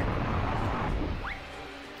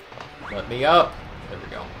 Let me up. There we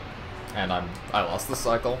go. And I lost the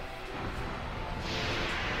cycle.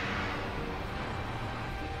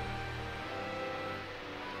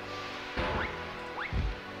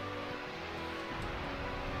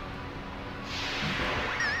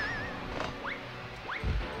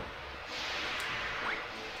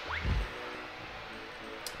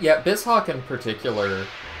 Yeah, bizhawk in particular,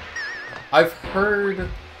 I've heard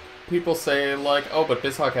people say, like, oh, but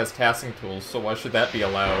bizhawk has tasking tools, so why should that be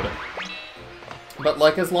allowed? But,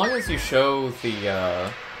 like, as long as you show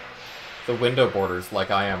the window borders like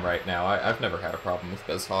I am right now, I've never had a problem with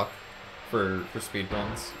bizhawk for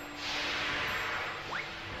speedruns.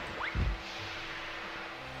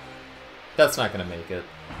 That's not gonna make it.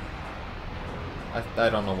 I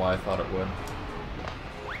don't know why I thought it would.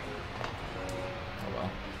 Oh well.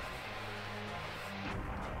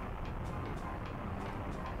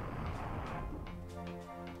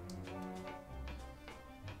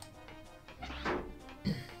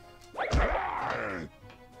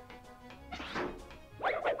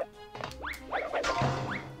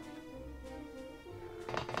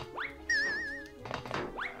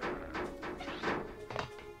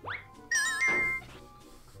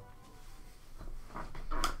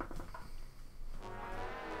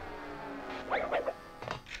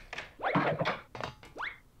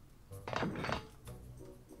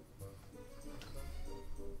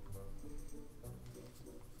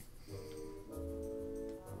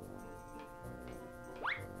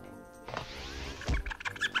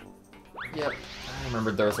 Yep, I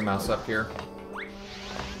remembered there was a mouse up here.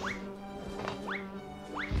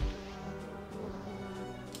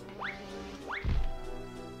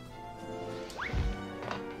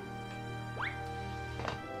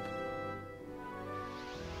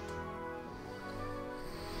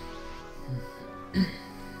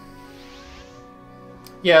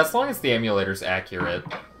 Yeah, as long as the emulator's accurate,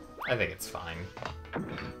 I think it's fine.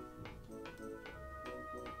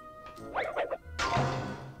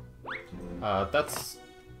 That's...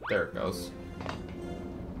 there it goes.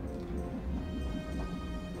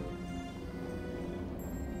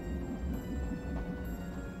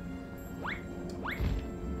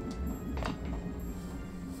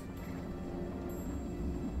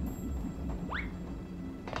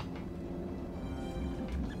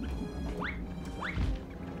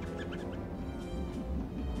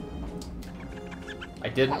 I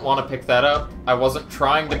didn't want to pick that up. I wasn't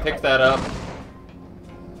trying to pick that up.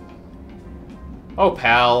 Oh,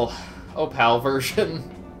 pal. Oh, pal version.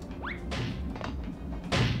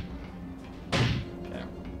 Okay.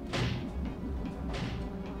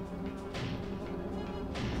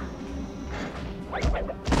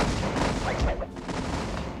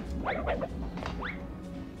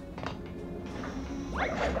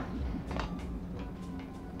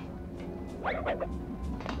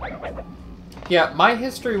 Yeah, my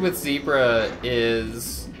history with Zebra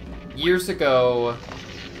is years ago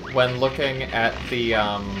when looking at the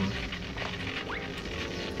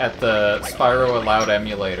Spyro Allowed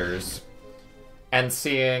emulators and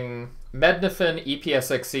seeing Mednafen,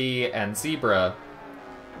 EPSXE, and Zebra,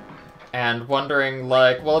 and wondering,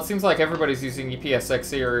 like, well, it seems like everybody's using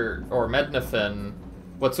EPSXE or Mednafen.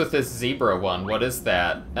 What's with this Zebra one? What is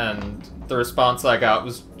that? And the response I got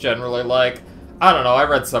was generally like, I don't know, I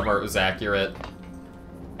read somewhere it was accurate.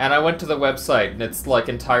 And I went to the website, and it's, like,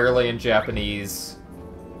 entirely in Japanese.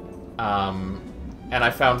 And I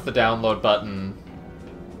found the download button,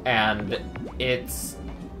 and it's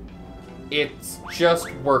it's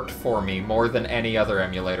just worked for me more than any other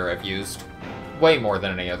emulator I've used. Way more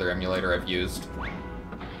than any other emulator I've used.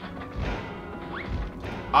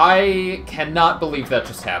 I cannot believe that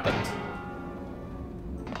just happened.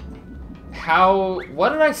 How... what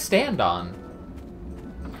did I stand on?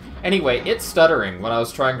 Anyway, it's stuttering when I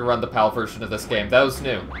was trying to run the PAL version of this game. That was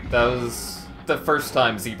new. That was the first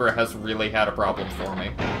time Zebra has really had a problem for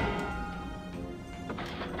me.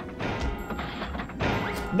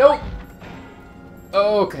 Nope!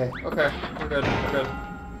 Oh, okay, okay. We're good, we're good.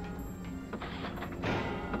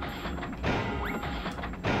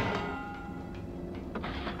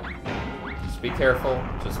 Just be careful,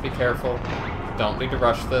 just be careful. Don't need to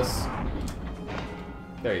rush this.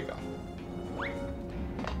 There you go.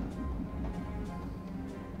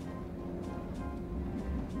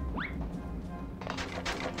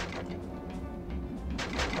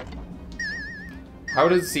 How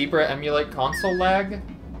does Zebra emulate console lag?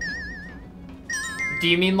 Do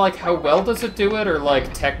you mean, like, how well does it do it, or,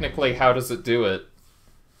 like, technically how does it do it?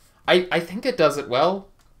 I think it does it well.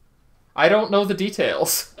 I don't know the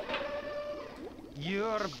details.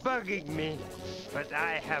 You're bugging me, but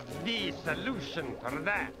I have the solution for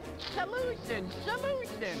that. Solution!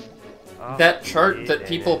 That chart that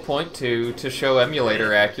people point to show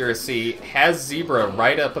emulator accuracy has Zebra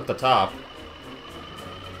right up at the top.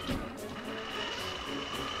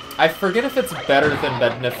 I forget if it's better than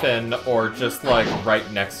Mednifin or just, like,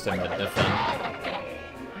 right next to Mednifin.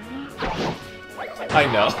 I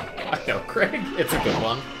know, Craig. It's a good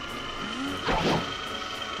one.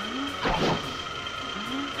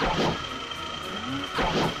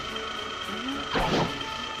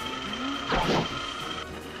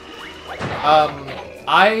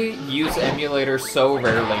 I use emulators so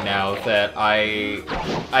rarely now that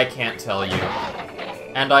I can't tell you.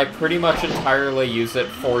 And I pretty much entirely use it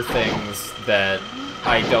for things that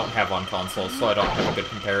I don't have on console, so I don't have a good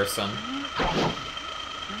comparison.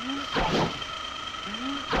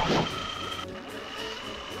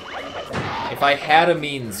 If I had a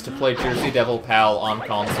means to play Jersey Devil PAL on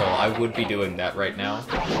console, I would be doing that right now.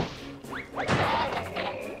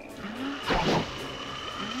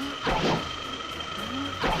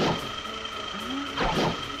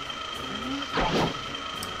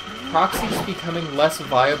 Proxy's becoming less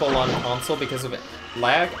viable on console because of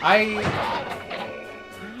lag? I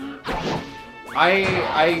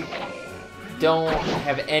don't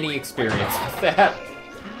have any experience with that.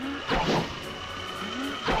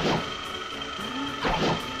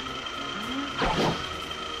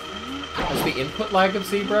 Has the input lag of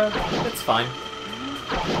Zebra? It's fine.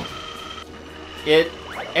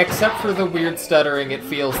 Except for the weird stuttering, it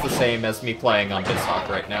feels the same as me playing on bizhawk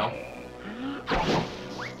right now.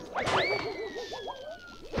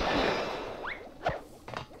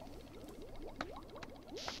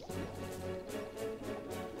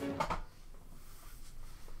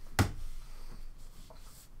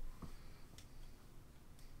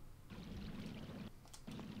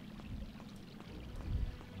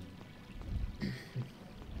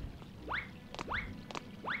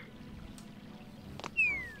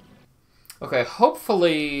 Okay,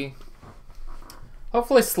 hopefully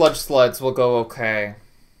Sludge Slides will go okay.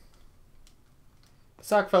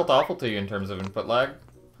 Sock felt awful to you in terms of input lag?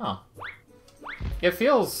 Huh. It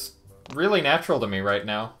feels really natural to me right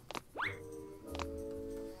now.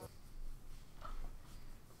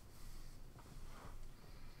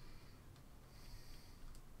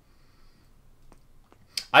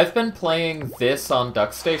 I've been playing this on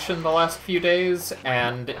DuckStation the last few days,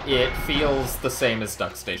 and it feels the same as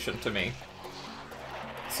DuckStation to me.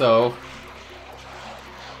 So,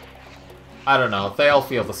 I don't know, they all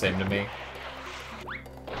feel the same to me.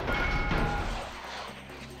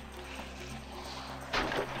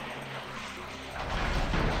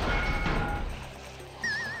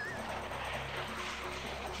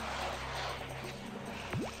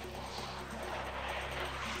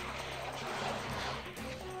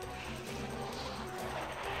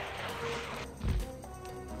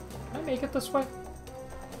 Can I make it this way?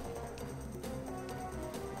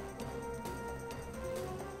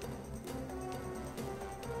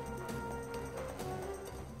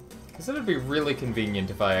 Because it would be really convenient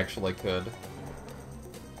if I actually could.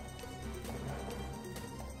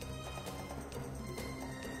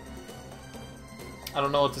 I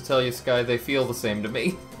don't know what to tell you, Sky. They feel the same to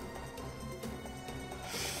me.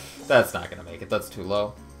 That's not gonna make it. That's too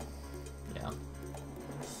low. Yeah.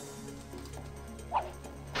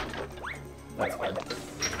 That's fine.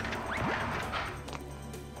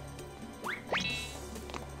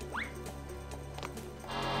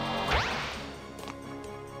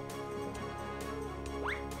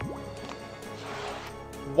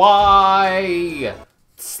 Why?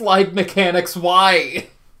 Slide mechanics, why?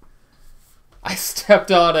 I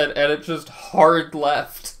stepped on it and it just hard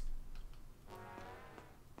left.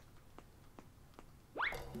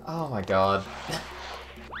 Oh my god.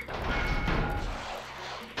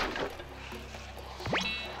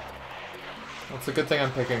 It's a good thing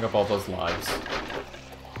I'm picking up all those lives.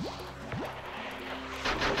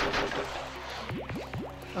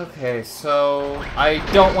 Okay, so I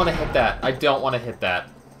don't want to hit that. I don't want to hit that.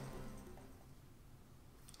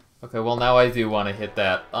 Okay, well now I do want to hit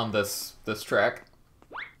that on this track.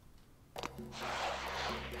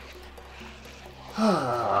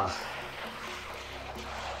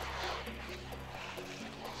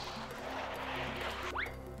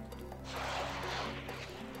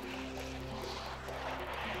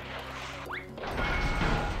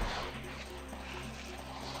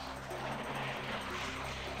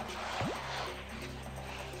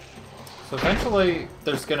 So eventually,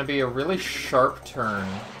 there's gonna be a really sharp turn.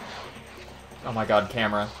 Oh my god,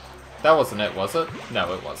 camera. That wasn't it, was it?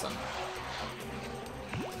 No, it wasn't.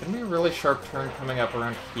 Gonna be a really sharp turn coming up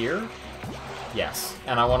around here? Yes,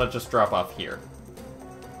 and I want to just drop off here.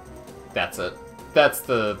 That's it. That's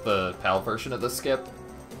the PAL version of the skip.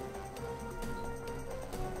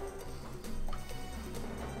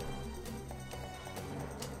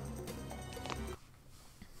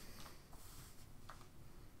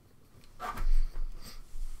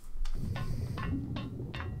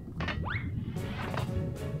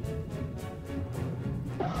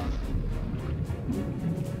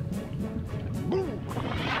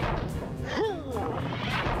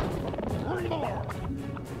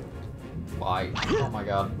 Why? Oh my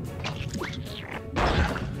god.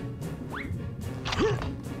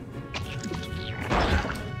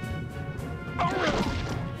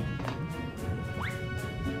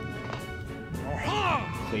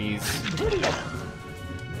 Please. Okay,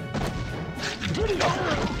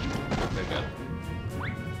 good.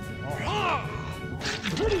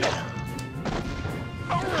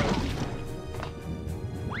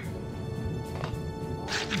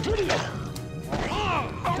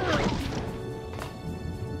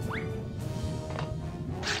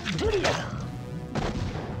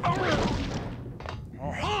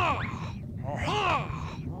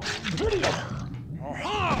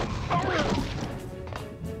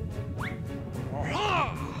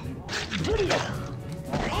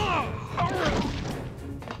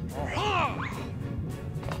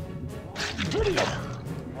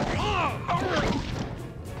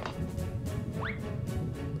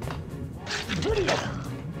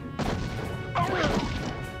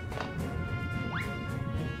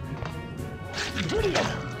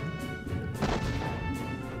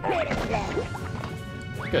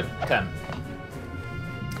 Good, 10.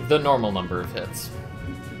 The normal number of hits.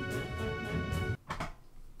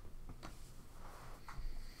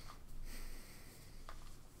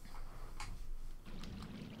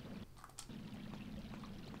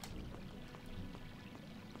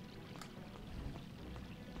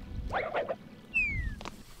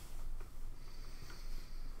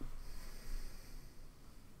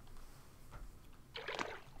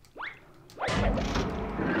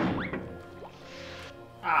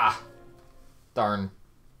 Ah! Darn.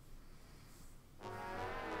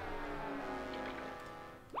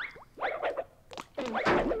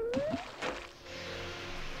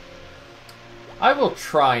 I will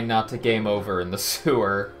try not to game over in the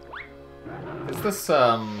sewer. Is this,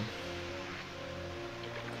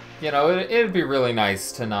 you know, it'd be really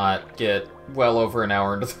nice to not get well over an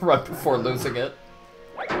hour into the run before losing it.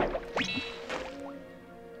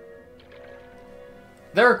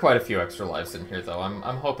 There are quite a few extra lives in here, though. I'm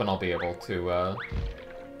hoping I'll be able to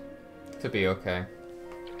be okay.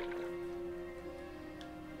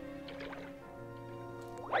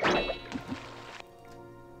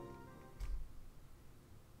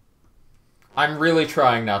 I'm really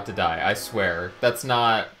trying not to die, I swear. That's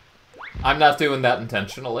not... I'm not doing that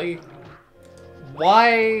intentionally.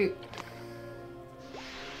 Why...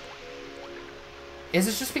 Is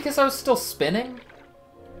it just because I was still spinning?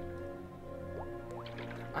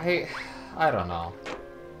 I don't know.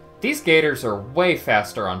 These gators are way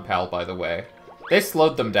faster on PAL, by the way. They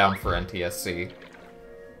slowed them down for NTSC.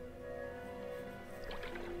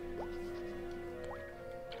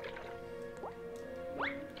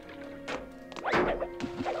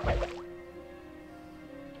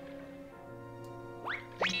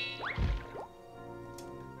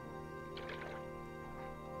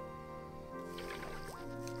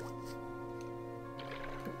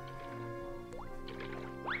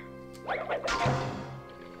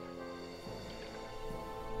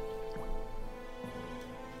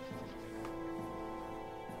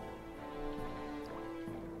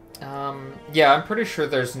 Yeah, I'm pretty sure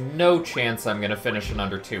there's no chance I'm gonna finish in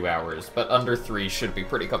under 2 hours, but under 3 should be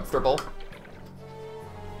pretty comfortable.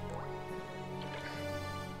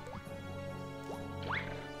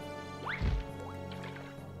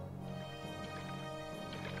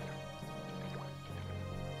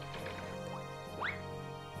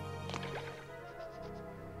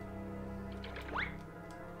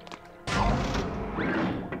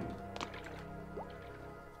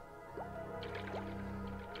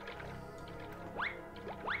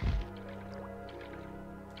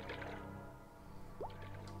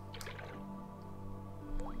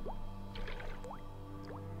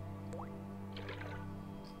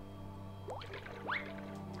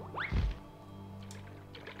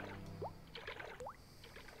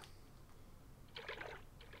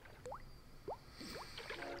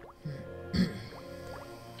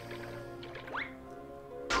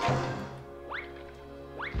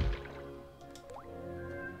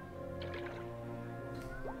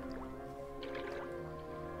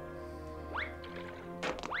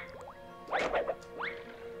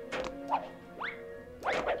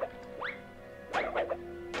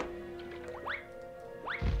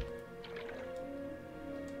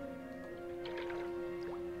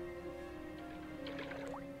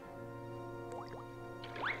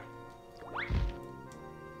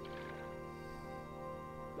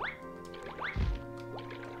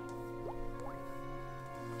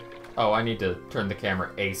 Oh, I need to turn the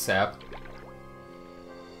camera ASAP.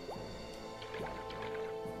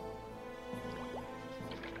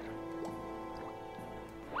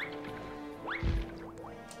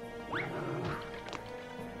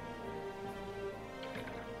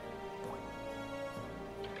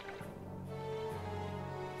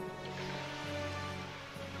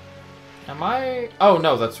 Am I... Oh,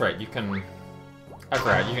 no, that's right. You can... I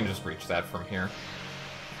forgot. You can just reach that from here.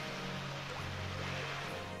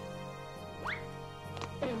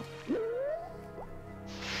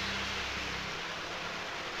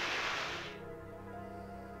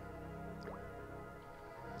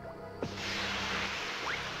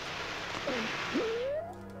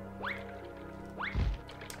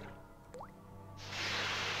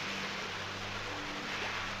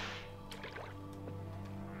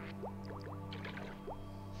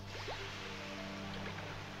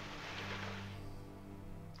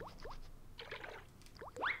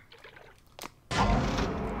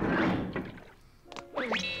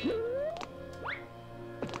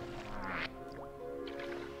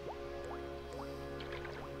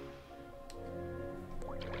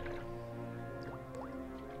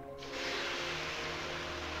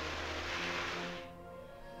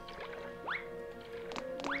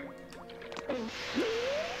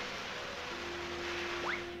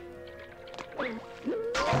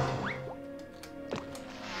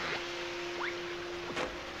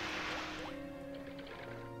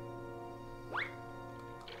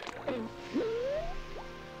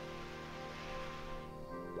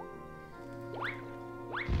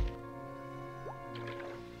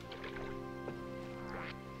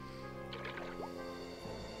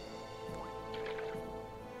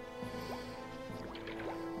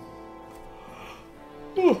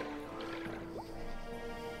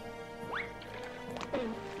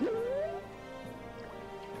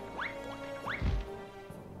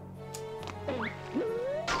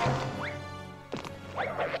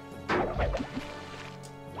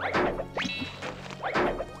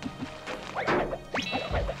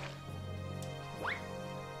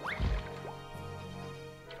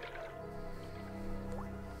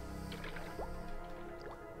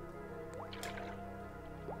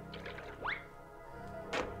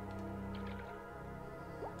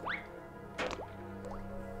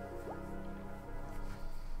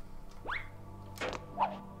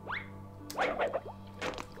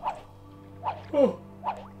 Oh.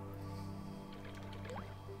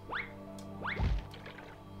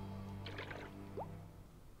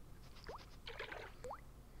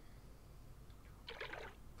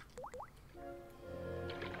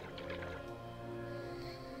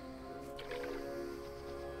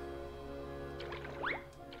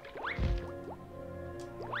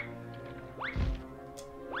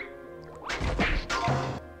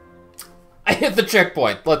 I hit the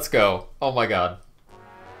checkpoint. Let's go. Oh my god.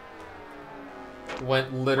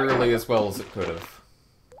 Went literally as well as it could have.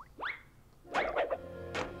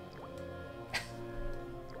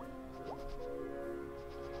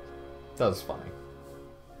 That was funny.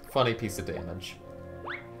 Funny piece of damage.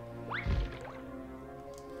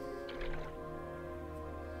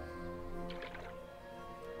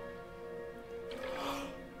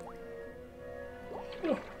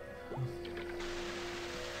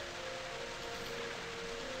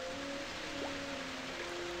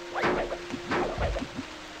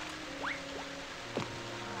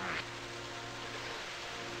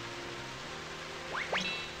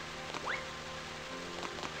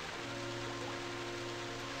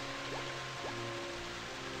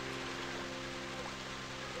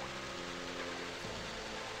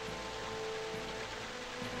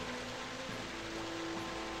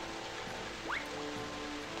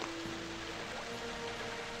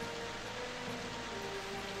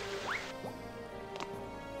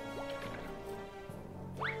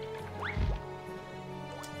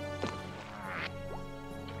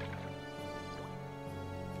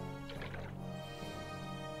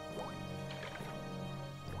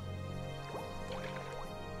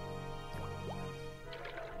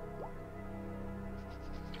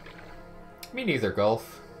 Me neither,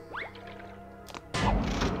 Golf.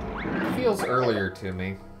 Feels earlier to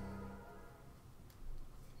me.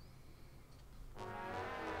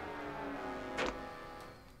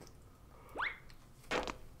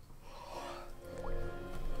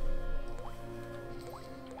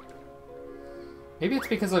 Maybe it's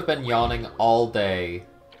because I've been yawning all day.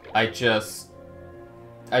 I just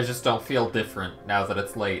don't feel different now that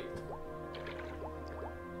it's late.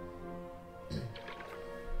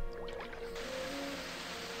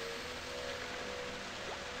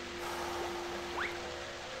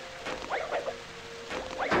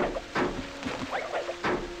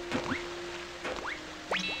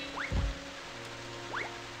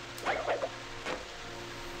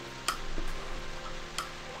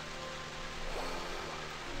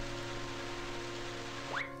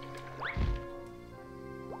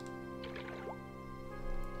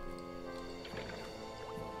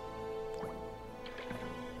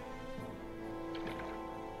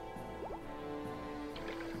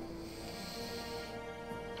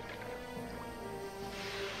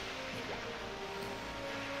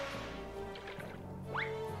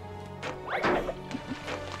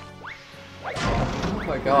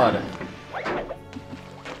 Oh my god.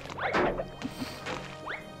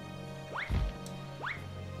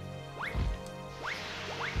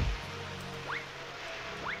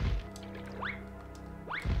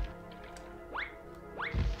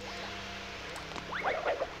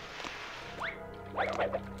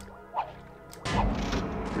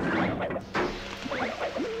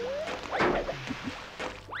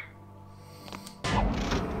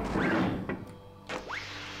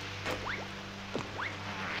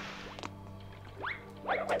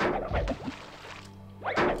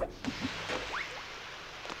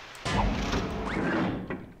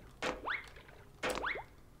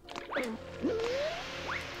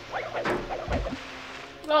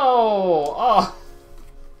 No! Oh!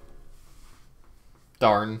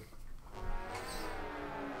 Darn.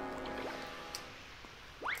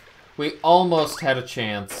 We almost had a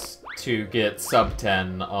chance to get sub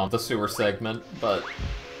 10 on the sewer segment, but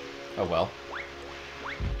oh well.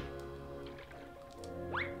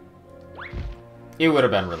 It would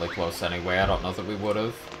have been really close anyway. I don't know that we would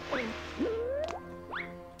have.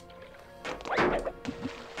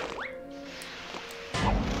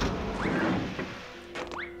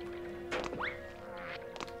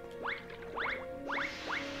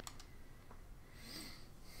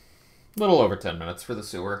 Little over 10 minutes for the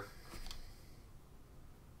sewer.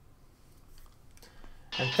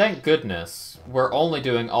 And thank goodness, we're only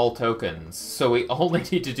doing all tokens, so we only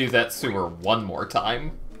need to do that sewer one more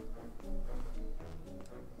time.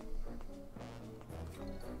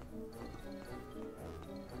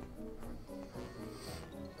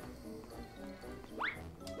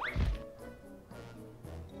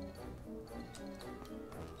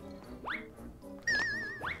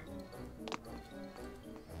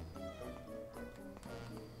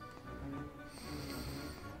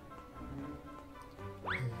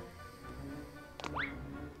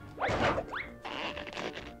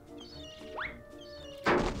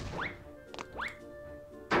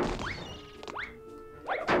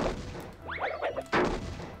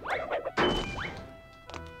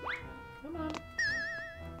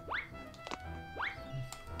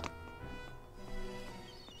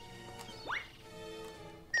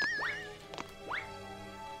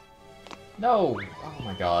 No! Oh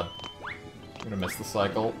my god. I'm gonna miss the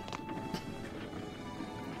cycle.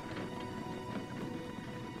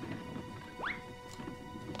 Can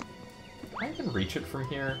I even reach it from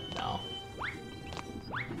here? No.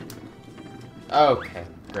 Okay,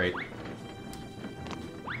 great.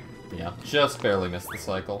 Yeah, just barely missed the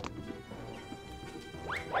cycle.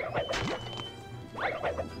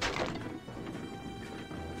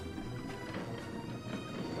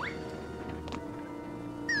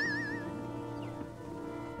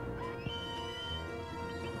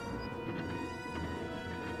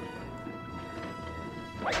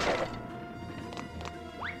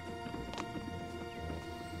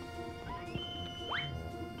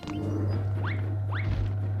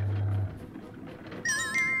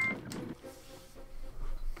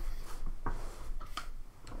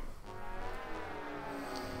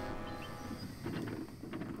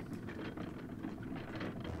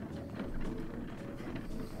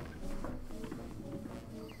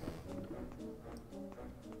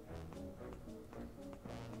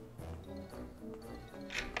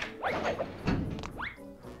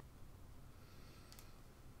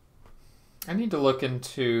 I need to look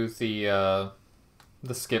into the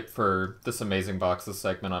skip for this Amazing Boxes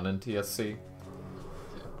segment on NTSC.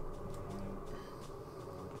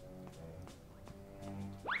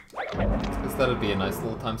 that'd be a nice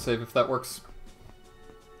little time save if that works.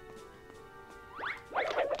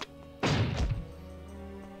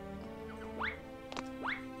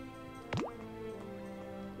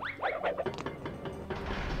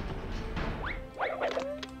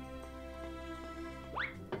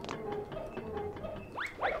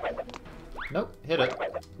 Nope, hit it.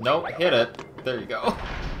 Nope, hit it. There you go.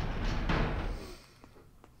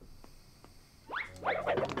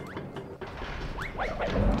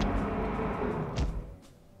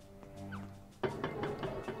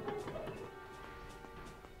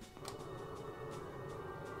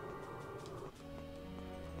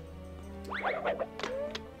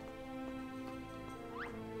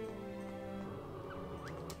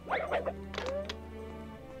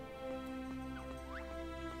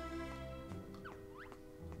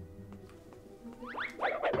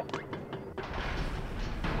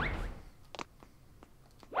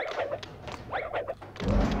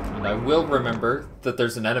 And I will remember that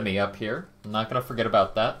there's an enemy up here. I'm not gonna forget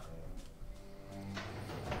about that.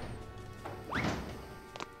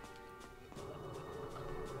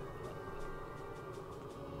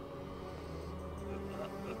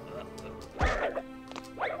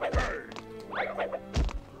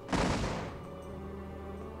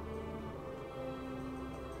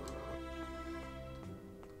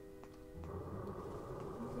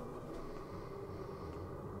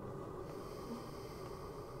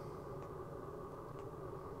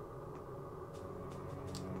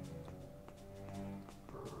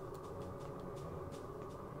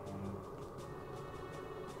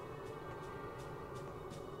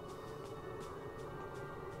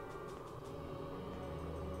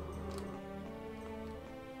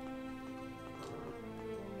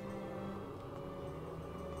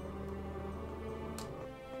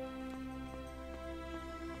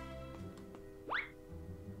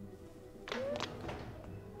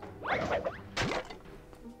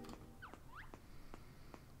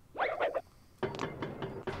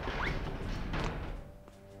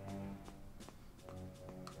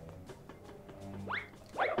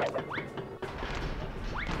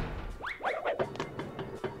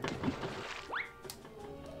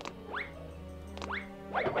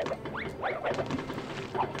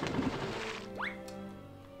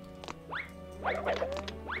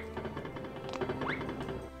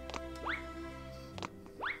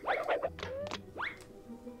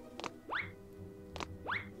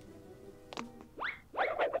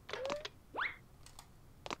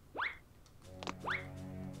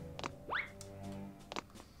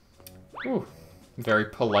 Ooh, very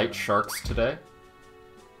polite sharks today.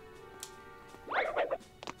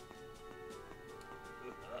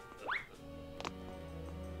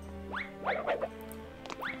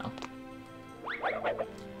 No.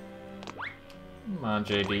 Come on,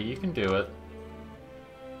 JD, you can do it.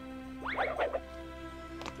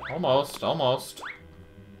 Almost, almost.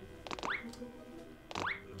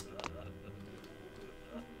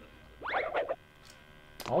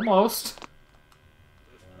 Almost.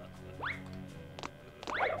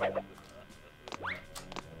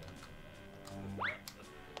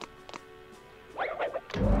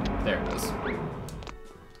 There it is.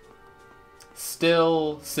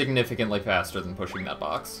 Still significantly faster than pushing that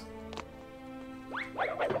box.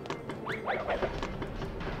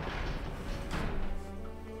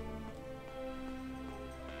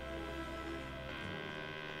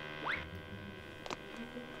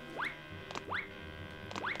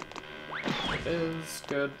 It is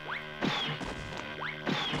good.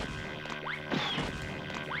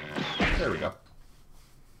 There we go.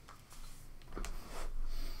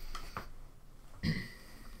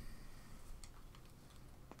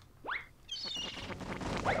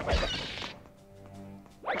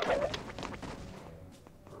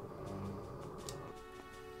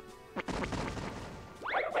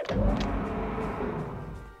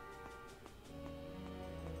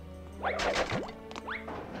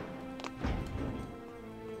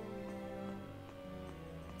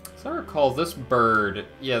 As I recall, this bird...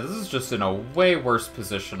 Yeah, this is just in a way worse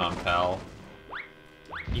position on Pal.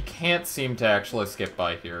 You can't seem to actually skip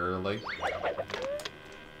by here, like...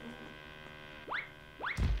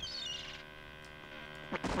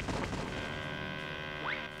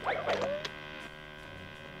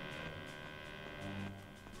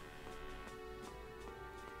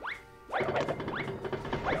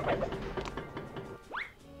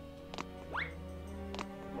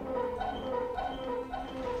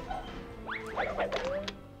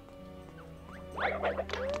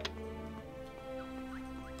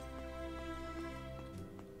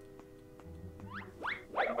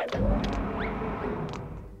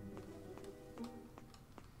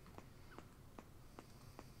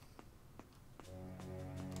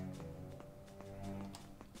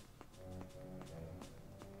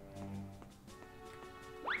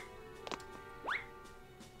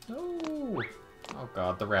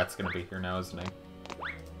 the rat's gonna be here now, isn't he?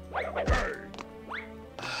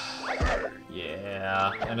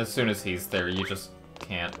 Yeah, and as soon as he's there, you just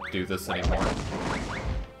can't do this anymore.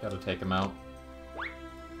 Gotta take him out.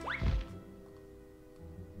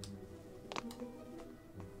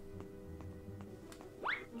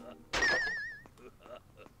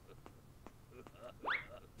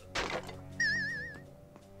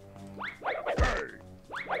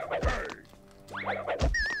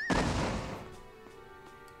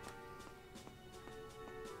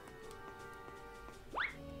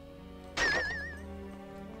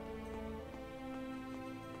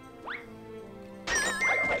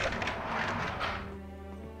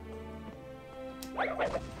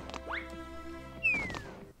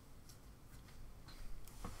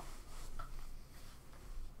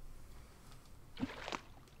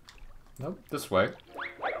 Nope, this way.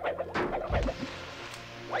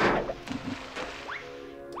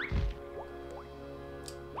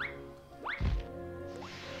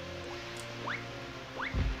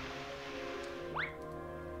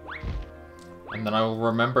 And then I will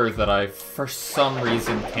remember that I, for some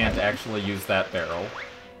reason, can't actually use that barrel.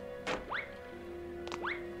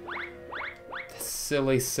 This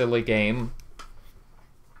silly, silly game.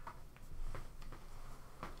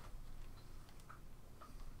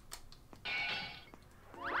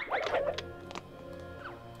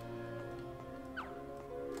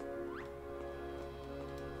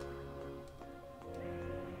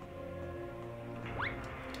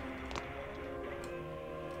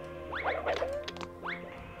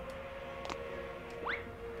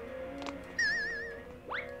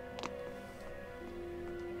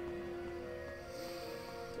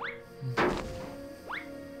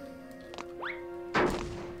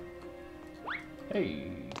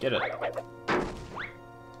 Hey, get it.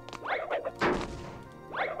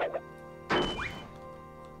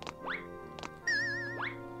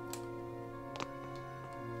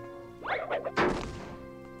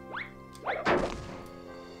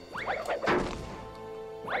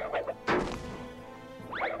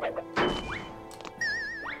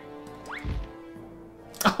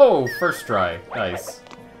 Oh, first try. Nice.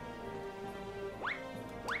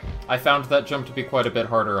 I found that jump to be quite a bit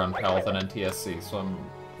harder on PAL than NTSC, so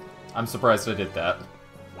I'm surprised I did that.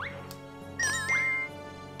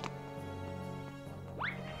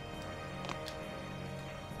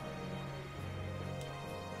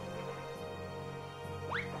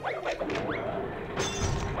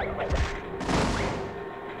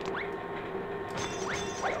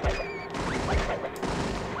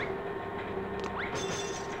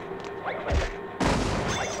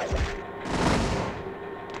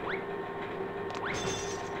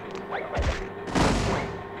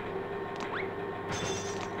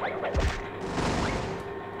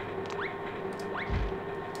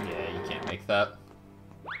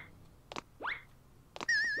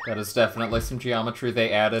 That is definitely some geometry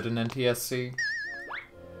they added in NTSC.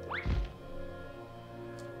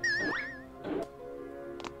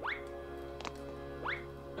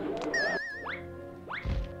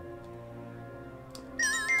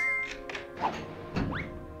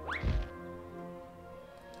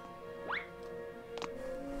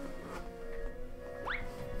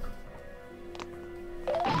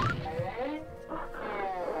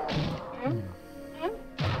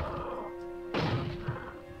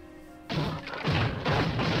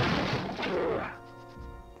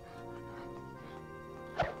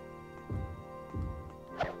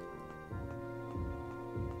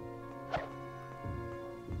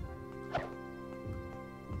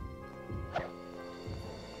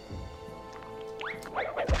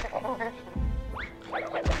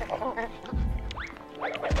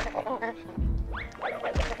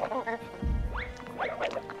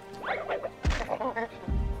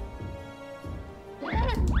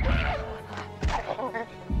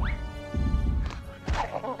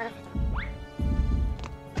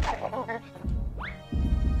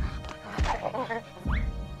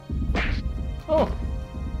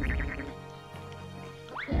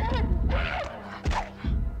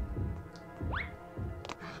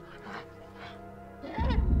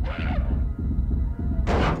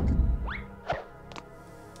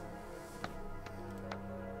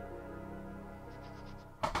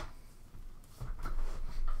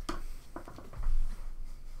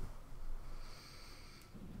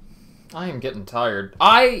 I am getting tired.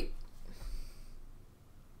 I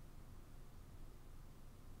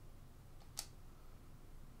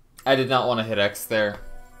did not want to hit X there.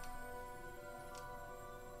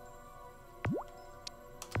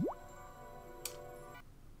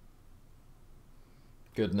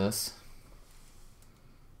 Goodness.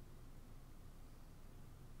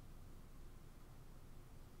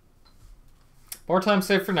 More time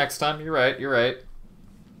saved for next time. You're right, you're right.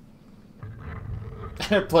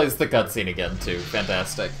 It plays the cutscene again, too.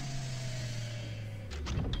 Fantastic.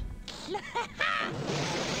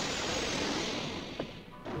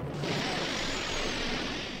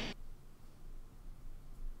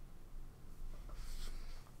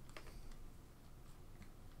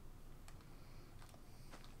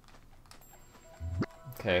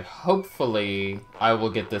 Okay, hopefully I will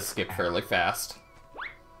get this skip fairly fast.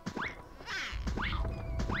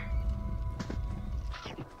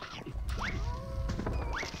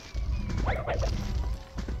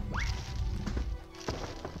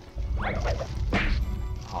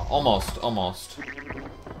 Oh, almost, almost.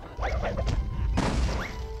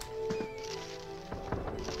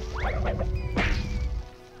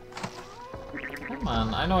 Come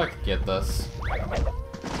on, I know I could get this.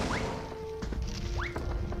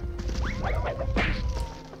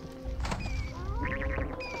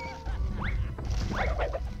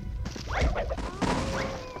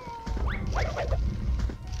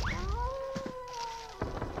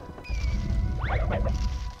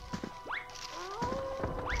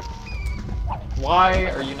 Why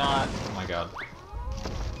are you not? Oh my god.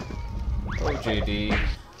 Oh, JD.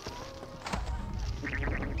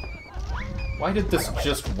 Why did this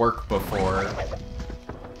just work before?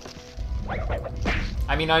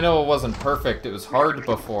 I mean, I know it wasn't perfect, it was hard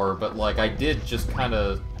before, but like, I did just kind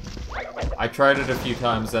of... I tried it a few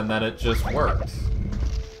times and then it just worked.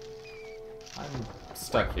 I'm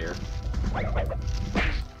stuck here.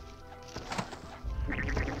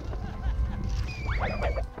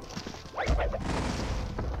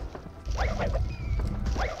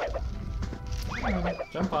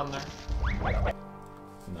 Jump on there.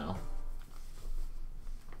 No.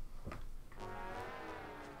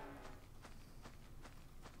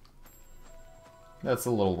 That's a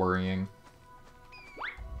little worrying.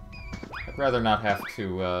 I'd rather not have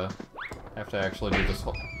to actually do this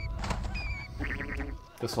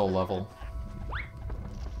whole level.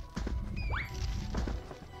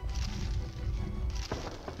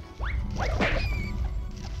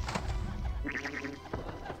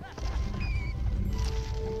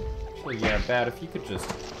 Actually, yeah, Bat, if you could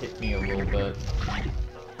just hit me a little bit.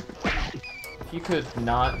 If you could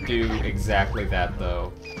not do exactly that,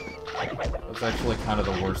 though. That's actually kind of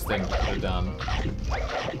the worst thing you could have done. Oh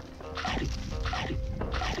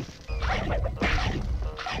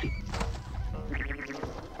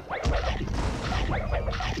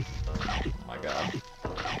my god.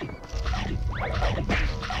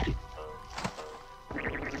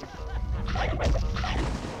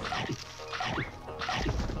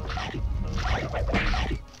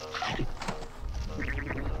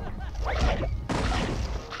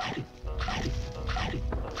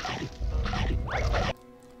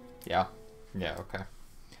 Yeah. Yeah, okay.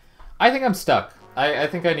 I think I'm stuck. I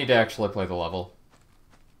think I need to actually play the level.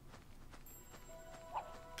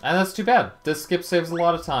 And that's too bad. This skip saves a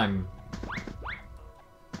lot of time.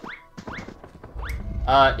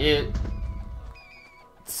 It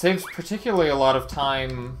saves particularly a lot of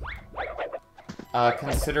time,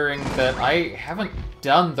 considering that I haven't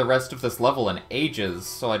done the rest of this level in ages,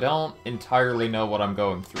 so I don't entirely know what I'm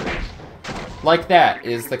going through. Like that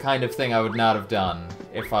is the kind of thing I would not have done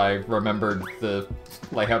if I remembered the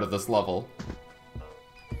layout of this level.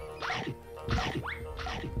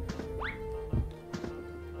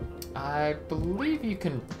 I believe you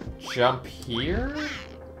can jump here?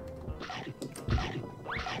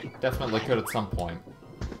 Definitely could at some point.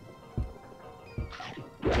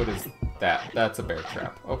 What is that? That's a bear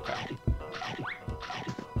trap. Okay.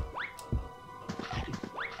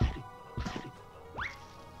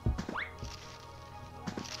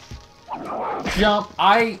 Jump!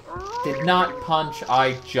 I did not punch,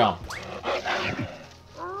 I jumped.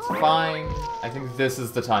 It's fine. I think this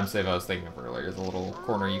is the time save I was thinking of earlier, the little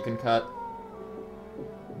corner you can cut.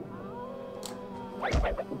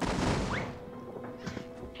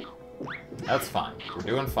 That's fine. We're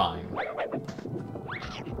doing fine.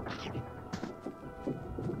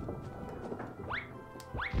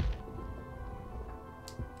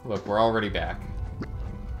 Look, we're already back.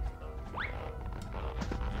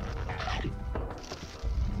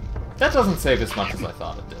 That doesn't save as much as I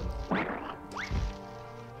thought it did.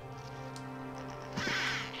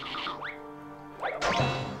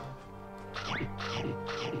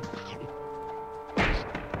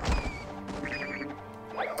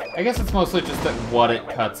 I guess it's mostly just that what it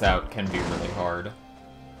cuts out can be really hard.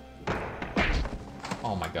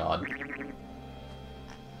 Oh my god.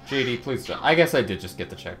 JD, please don't. I guess I did just get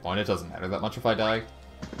the checkpoint. It doesn't matter that much if I die.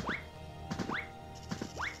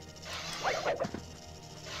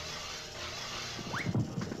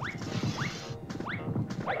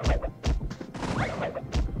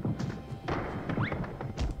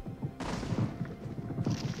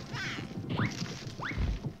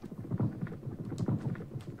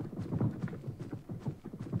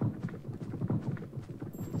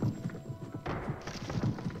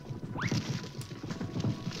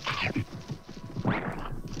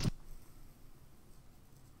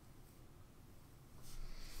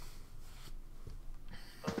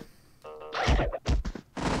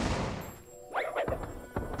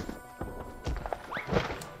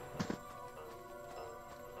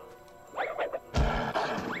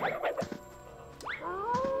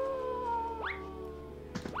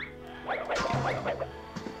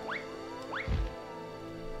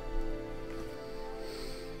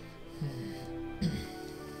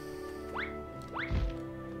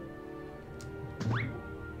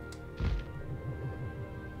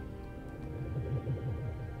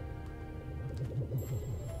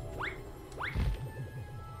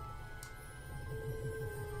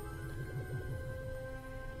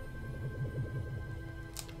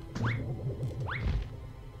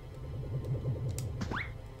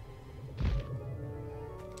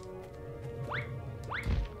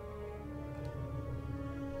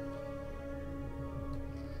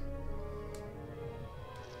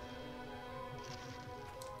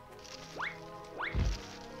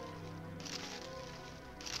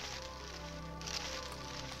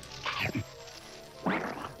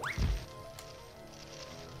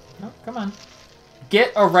 No, come on.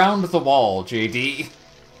 Get around the wall, JD.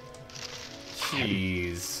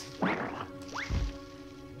 Jeez.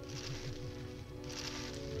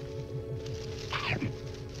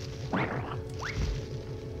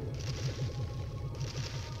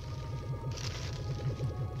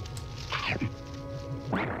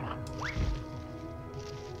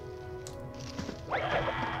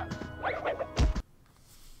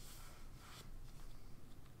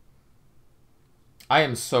 I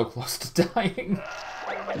am so close to dying.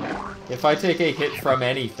 If I take a hit from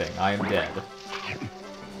anything, I am dead.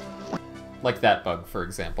 Like that bug, for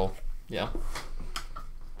example. Yeah.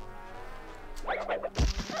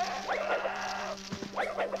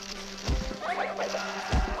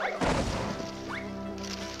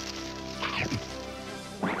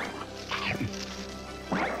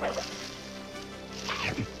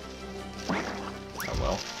 Oh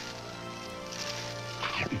well.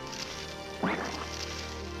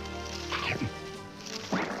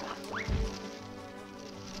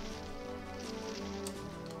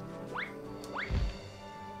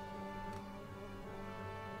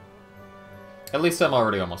 At least I'm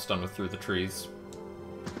already almost done with Through the Trees.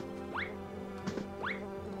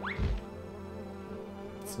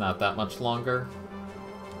 It's not that much longer.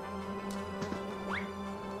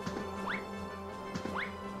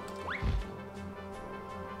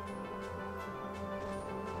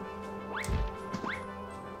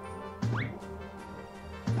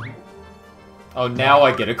 Oh, now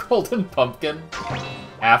I get a golden pumpkin?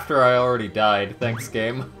 After I already died. Thanks,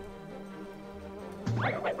 game.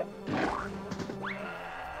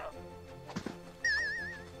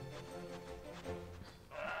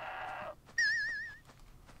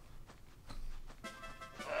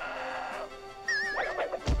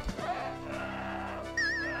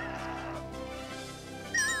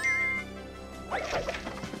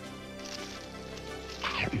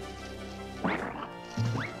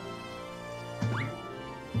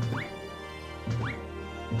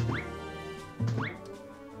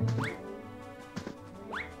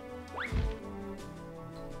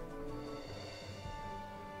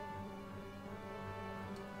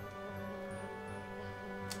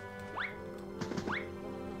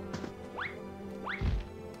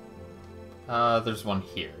 There's one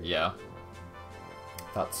here, yeah.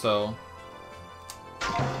 Thought so.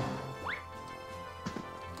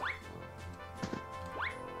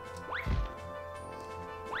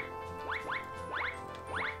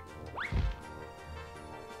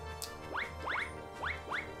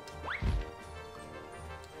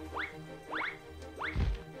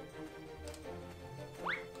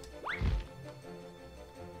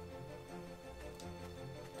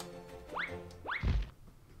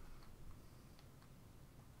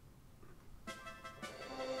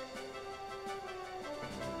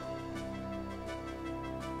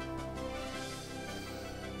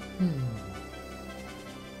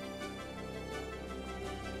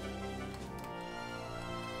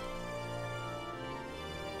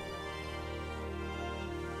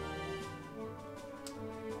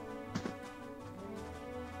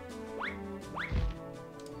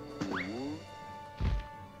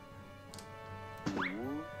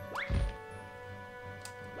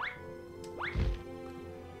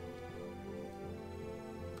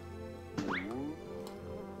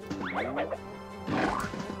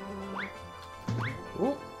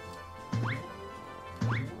 Ooh.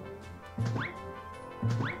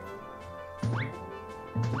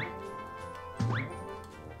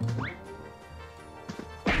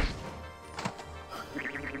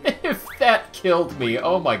 If that killed me,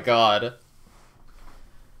 oh my god.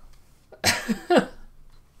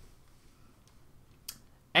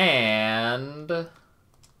 And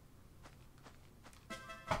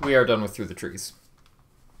we are done with Through the Trees.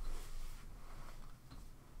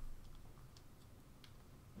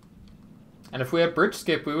 And if we had Bridge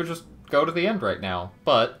Skip, we would just go to the end right now.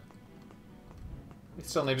 But we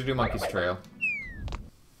still need to do Monkey's Trail.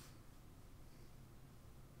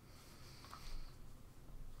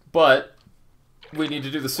 But we need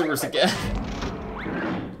to do the sewers again.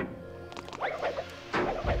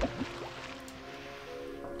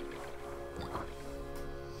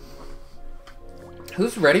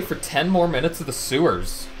 Who's ready for 10 more minutes of the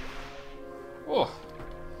sewers? Oh,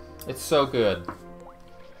 it's so good.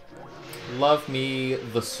 Love me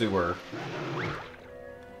the sewer.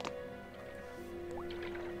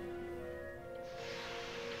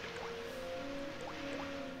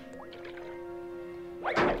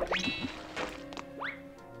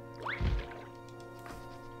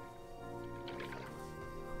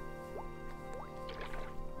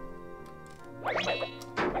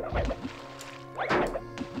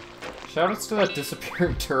 Shoutouts to that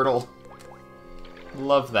disappearing turtle.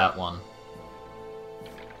 Love that one.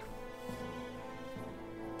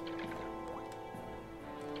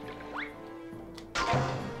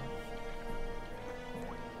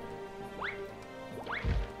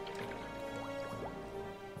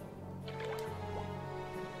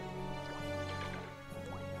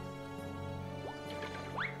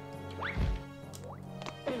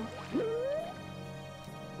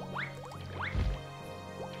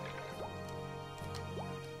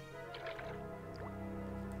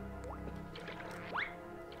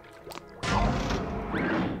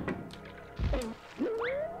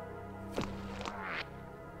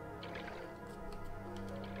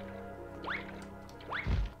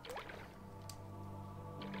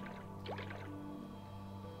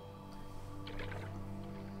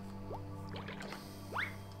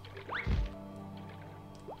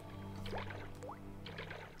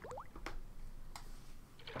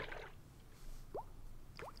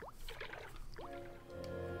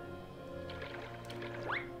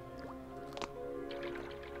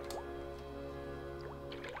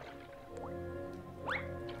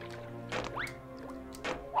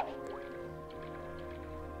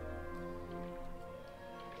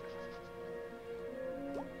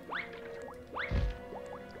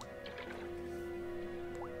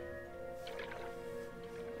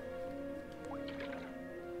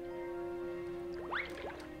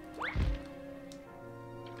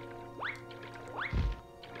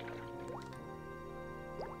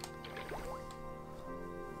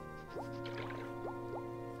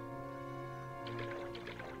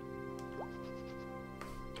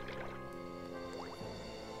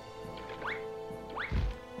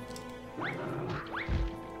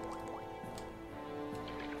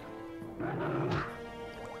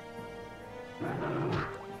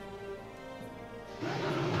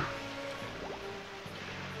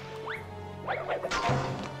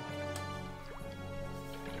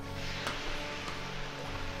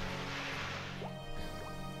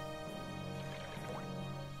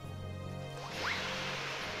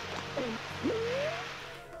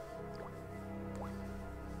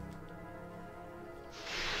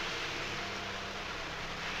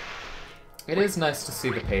 It is nice to see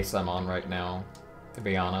the pace I'm on right now, to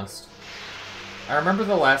be honest. I remember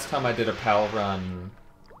the last time I did a PAL run,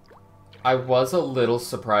 I was a little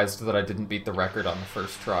surprised that I didn't beat the record on the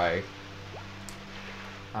first try.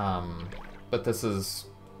 But this is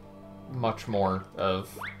much more of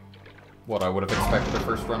what I would have expected a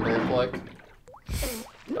first run to look like.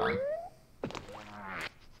 Darn.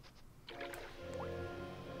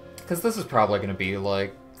 Because this is probably going to be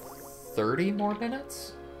like 30 more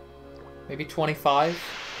minutes? Maybe 25?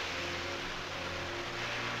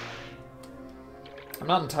 I'm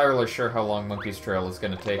not entirely sure how long Monkey's Trail is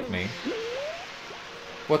going to take me.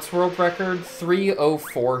 What's world record?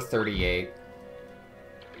 3:04:38.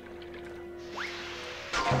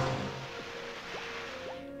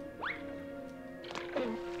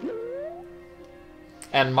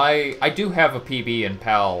 And I do have a PB in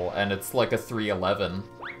PAL, and it's like a 3:11.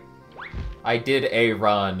 I did a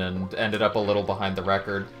run and ended up a little behind the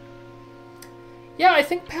record. Yeah, I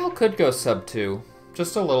think PAL could go sub 2.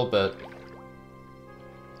 Just a little bit.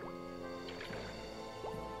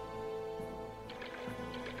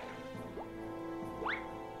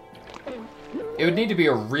 It would need to be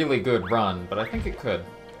a really good run, but I think it could.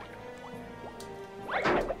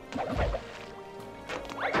 I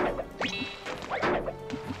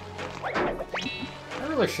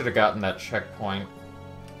really should have gotten that checkpoint.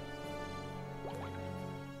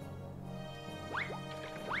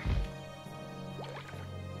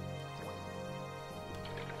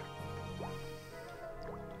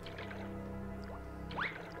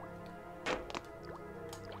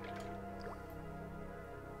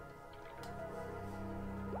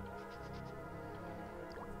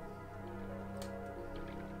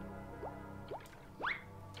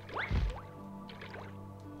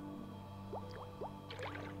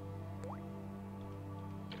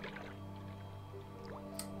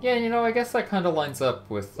 Yeah, you know, I guess that kind of lines up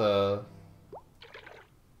with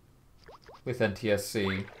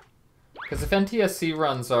NTSC. Because if NTSC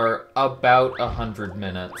runs are about 100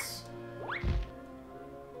 minutes,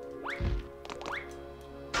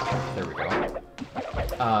 There we go.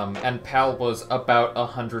 And PAL was about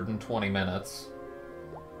 120 minutes.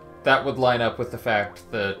 That would line up with the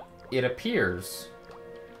fact that it appears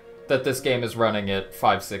that this game is running at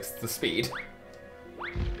 5/6 the speed.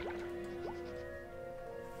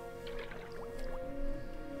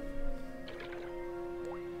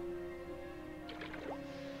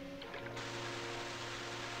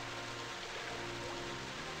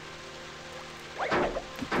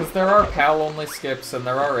 Because there are PAL-only skips and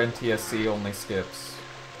there are NTSC-only skips.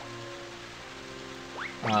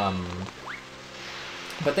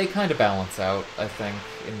 But they kind of balance out, I think,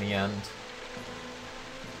 in the end.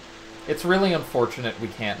 It's really unfortunate we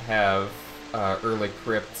can't have early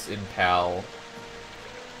crypts in PAL,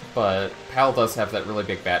 but PAL does have that really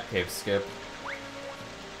big Batcave skip.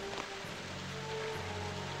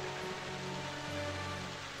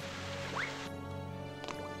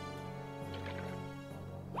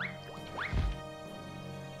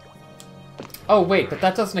 Oh, wait, but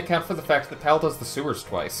that doesn't account for the fact that PAL does the sewers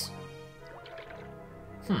twice.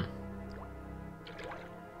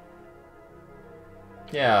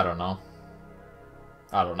 Yeah, I don't know.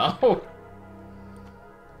 I don't know.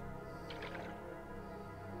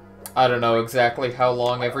 I don't know exactly how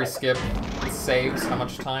long every skip saves, how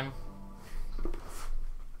much time.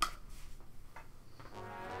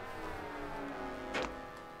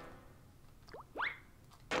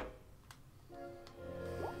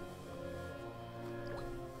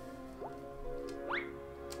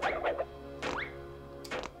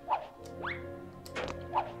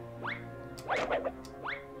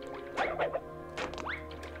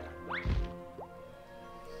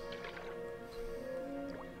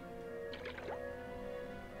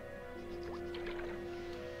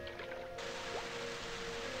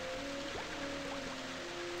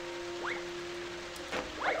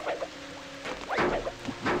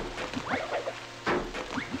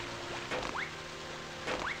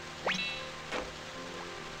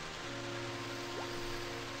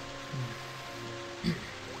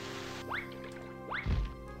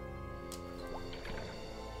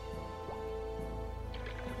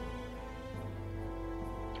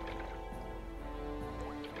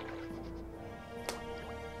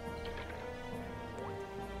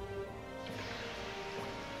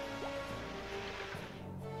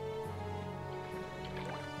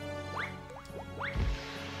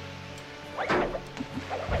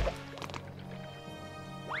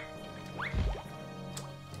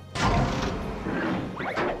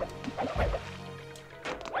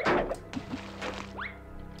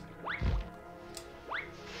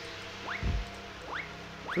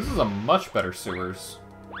 This is a much better sewers.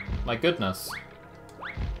 My goodness.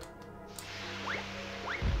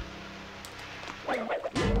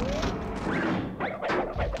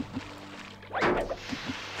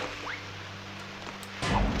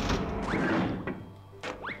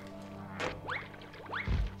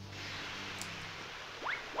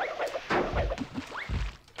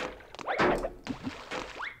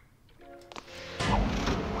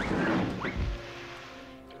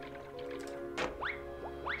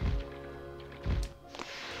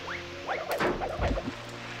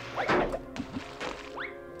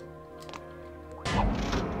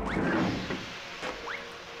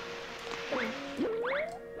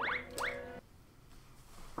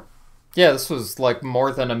 Yeah, this was like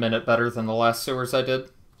more than a minute better than the last sewers I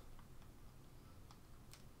did.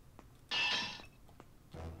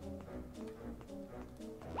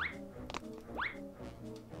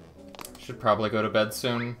 Should probably go to bed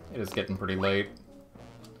soon. It is getting pretty late.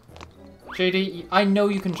 JD, I know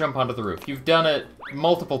you can jump onto the roof. You've done it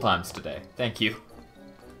multiple times today. Thank you.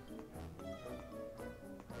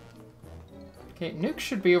 Okay, Nuke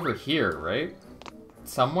should be over here, right?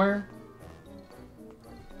 Somewhere?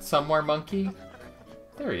 Somewhere, monkey?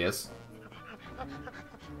 There he is.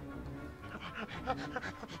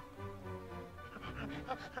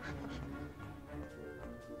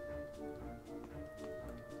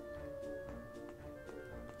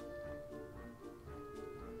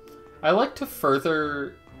 I like to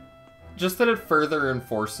further... just that it further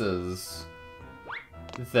enforces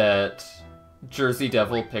that Jersey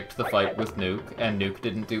Devil picked the fight with Nuke, and Nuke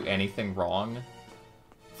didn't do anything wrong.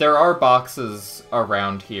 There are boxes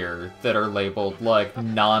around here that are labeled, like,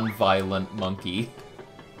 non-violent monkey.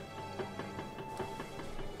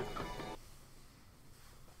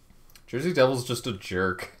 Jersey Devil's just a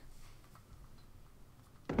jerk.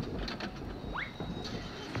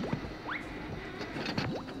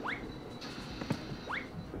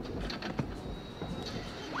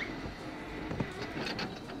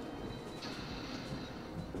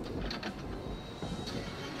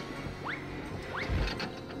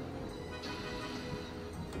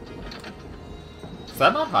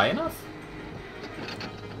 that not high enough?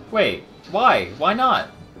 Wait, why? Why not?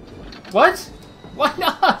 What? Why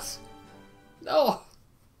not? No!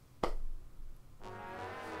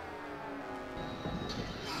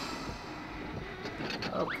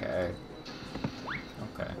 Okay.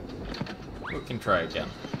 Okay. We can try again.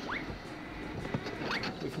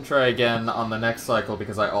 We can try again on the next cycle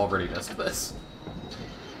because I already missed this.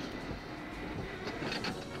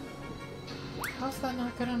 How's that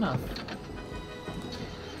not good enough?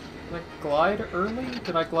 Did I glide early?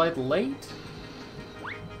 Did I glide late?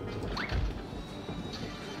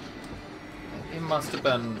 It must have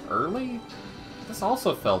been early? This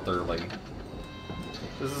also felt early.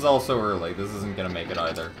 This is also early. This isn't gonna make it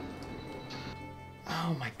either.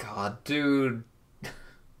 Oh my god, dude.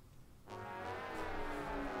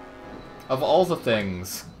 Of all the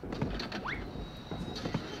things.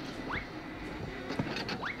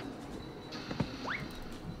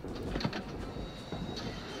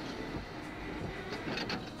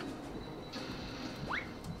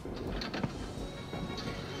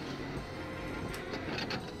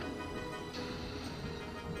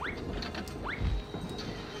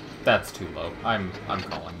 That's too low. I'm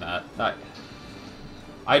calling that.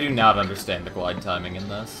 I do not understand the glide timing in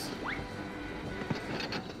this.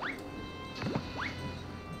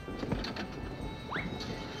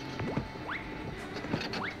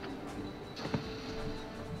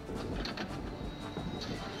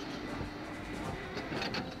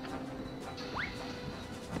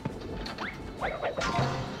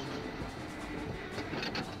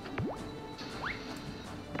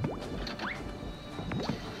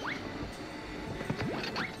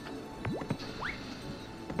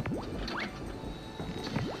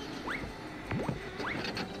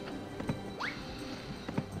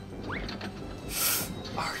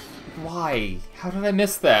 Why? How did I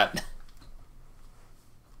miss that?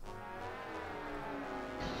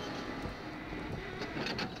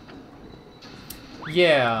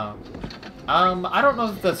 Yeah. I don't know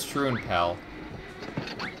if that's true in PAL.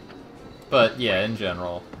 But yeah, in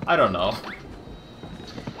general. I don't know.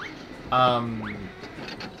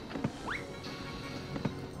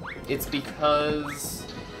 It's because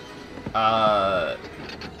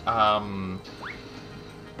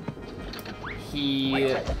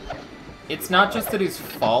it's not just that he's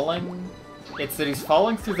falling, it's that he's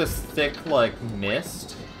falling through this thick, like,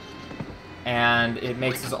 mist, and it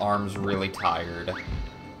makes his arms really tired.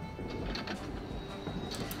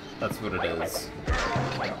 That's what it is.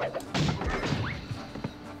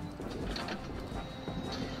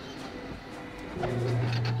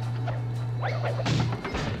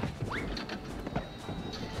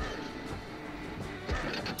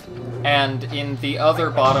 And in the other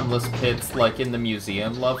bottomless pits, like in the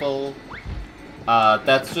museum level,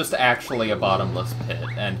 that's just actually a bottomless pit,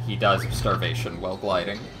 and he dies of starvation while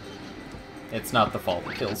gliding. It's not the fall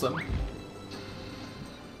that kills him.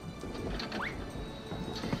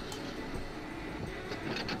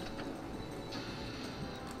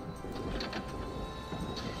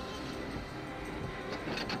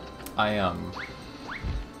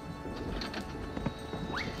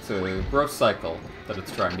 It's a gross cycle that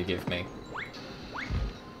it's trying to give me.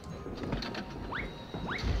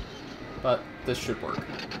 But this should work.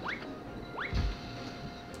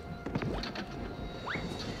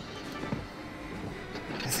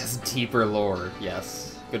 This has deeper lore,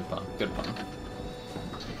 yes. Good pun, good pun.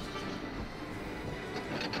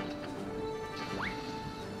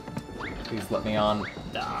 Please let me on.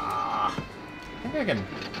 Ah, I think I can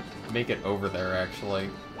make it over there, actually.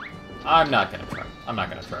 I'm not gonna try. I'm not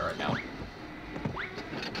gonna try right now.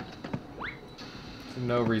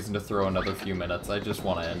 No reason to throw another few minutes. I just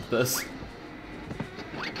want to end this.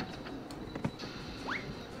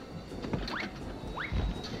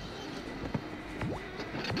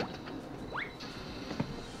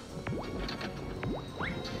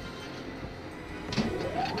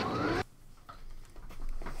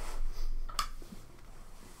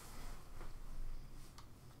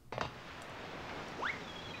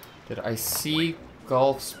 Did I see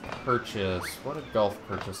Golf's purchase? What did Golf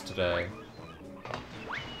purchase today?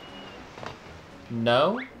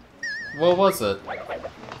 No? What was it?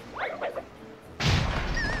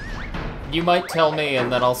 You might tell me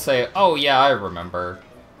and then I'll say, oh yeah, I remember.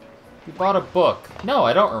 You bought a book. No,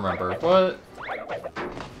 I don't remember. What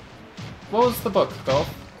was the book,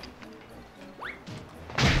 Golf?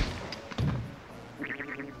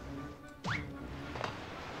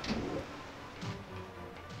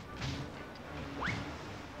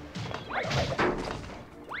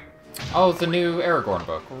 Oh, the new Aragorn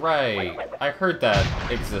book. Right. I heard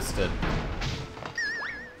that existed.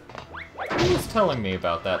 Who was telling me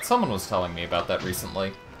about that. Someone was telling me about that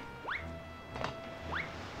recently.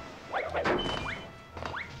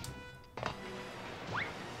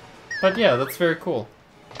 But yeah, that's very cool.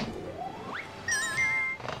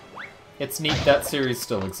 It's neat that series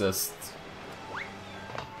still exists.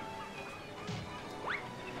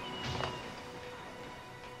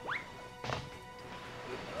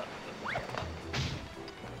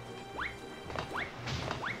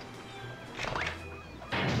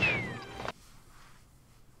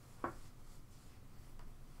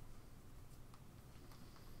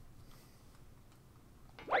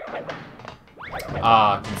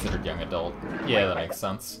 Ah, considered young adult. Yeah, that makes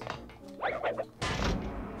sense.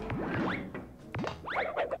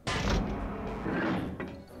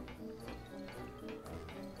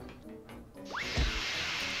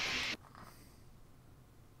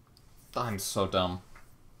 I'm so dumb.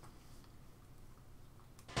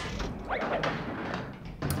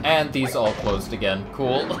 And these all closed again.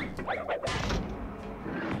 Cool.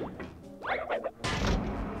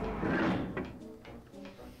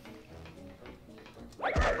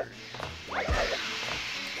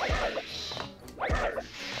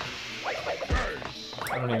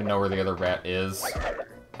 I don't even know where the other rat is.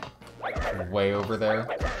 Way over there.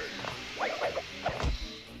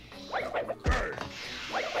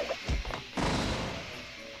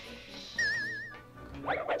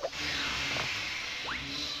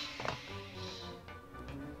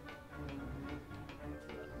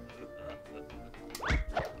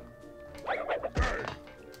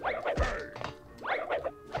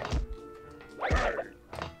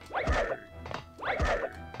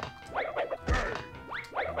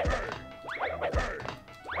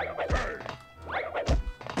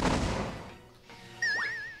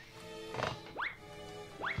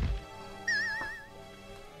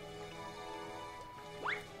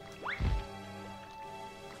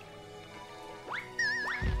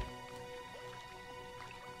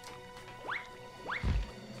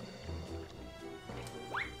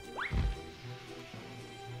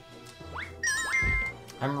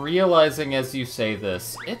 I'm realizing as you say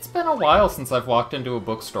this, it's been a while since I've walked into a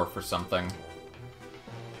bookstore for something.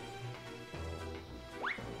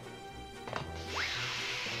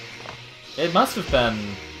 It must have been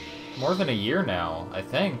more than a year now, I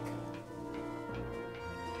think.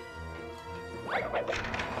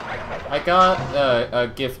 I got a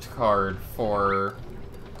gift card for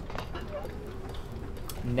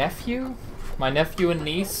nephew? My nephew and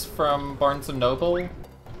niece from Barnes & Noble.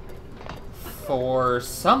 For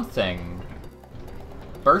something.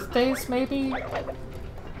 Birthdays, maybe?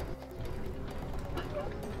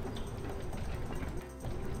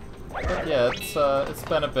 But yeah, it's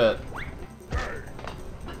been a bit.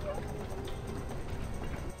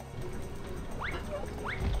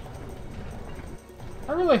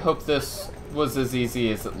 I really hope this was as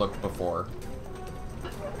easy as it looked before.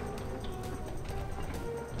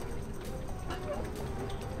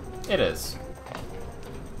 It is.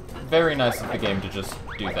 Very nice of the game to just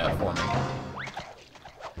do that for me.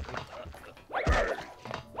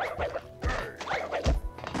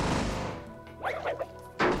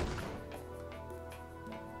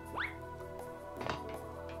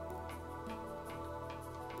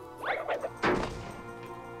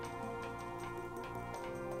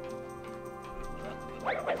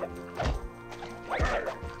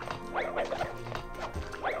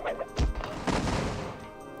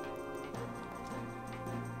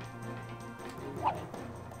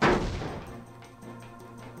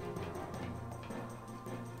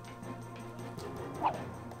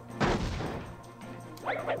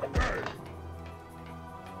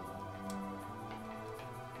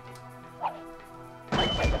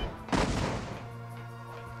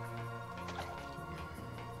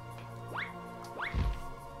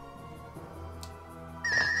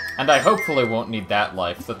 And I hopefully won't need that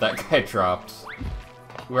life that guy dropped.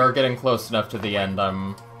 We are getting close enough to the end,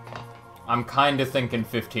 I'm kinda thinking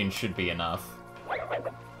 15 should be enough.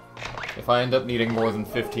 If I end up needing more than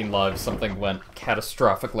 15 lives, something went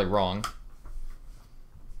catastrophically wrong.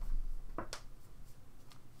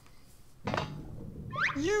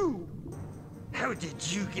 You! How did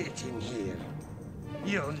you get in here?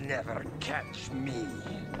 You'll never catch me.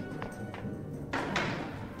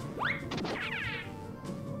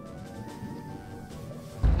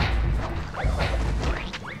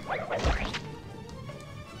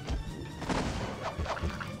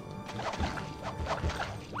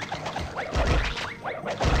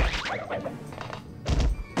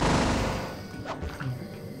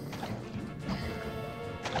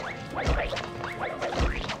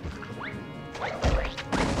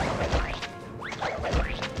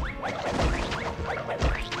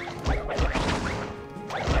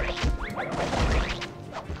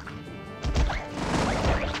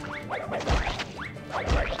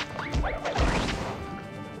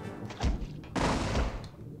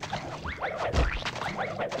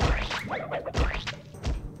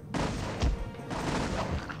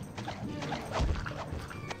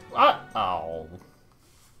 Oh.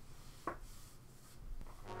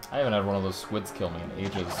 I haven't had one of those squids kill me in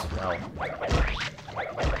ages. Wow.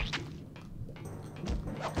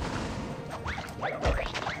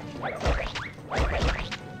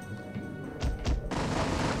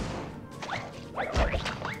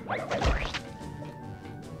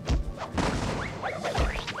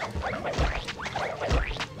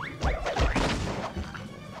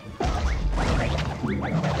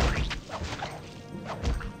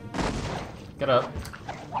 Get up.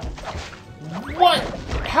 What?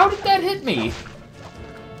 How did that hit me?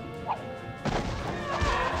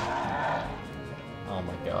 Oh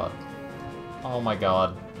my god. Oh my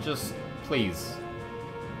god. Just, please.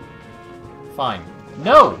 Fine.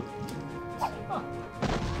 No! Huh.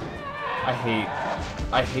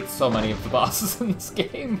 I hate so many of the bosses in this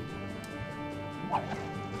game.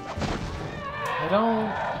 I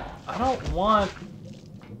don't want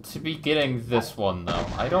to be getting this one, though.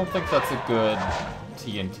 I don't think that's a good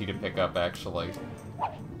TNT to pick up, actually.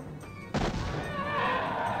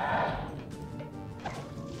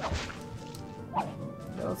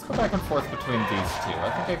 Yeah, let's go back and forth between these two.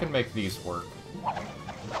 I think I can make these work.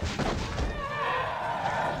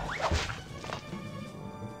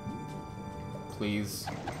 Please.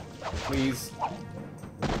 Please.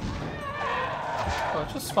 Oh,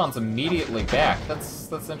 it just spawns immediately back.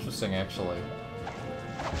 That's interesting, actually.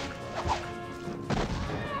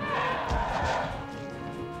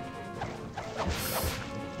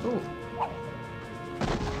 Ooh.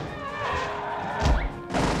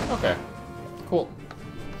 Okay. Cool.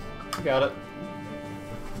 We got it.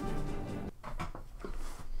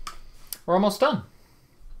 We're almost done.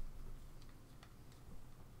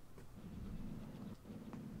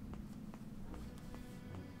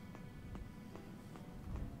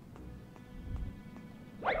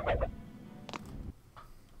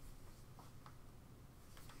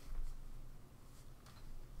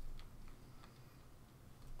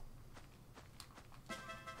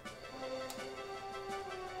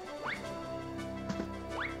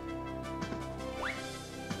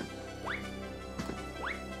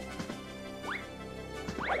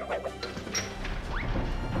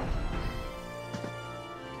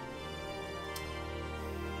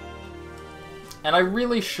 And I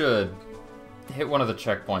really should hit one of the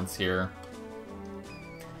checkpoints here.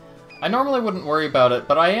 I normally wouldn't worry about it,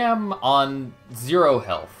 but I am on 0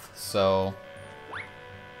 health, so...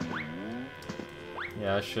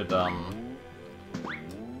 yeah, I should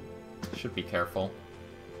be careful.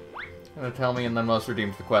 Gonna tell me and then most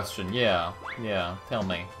redeemed the question. Yeah, tell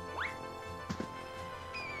me.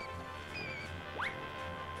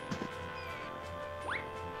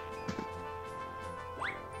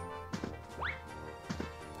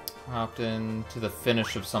 Hopped into the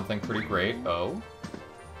finish of something pretty great. Oh.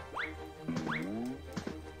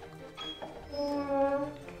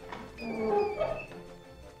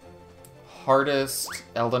 Hardest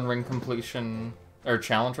Elden Ring completion, or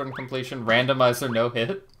challenge run completion, randomizer no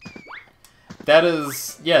hit. That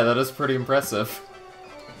is, yeah, that is pretty impressive.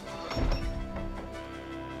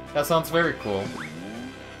 That sounds very cool.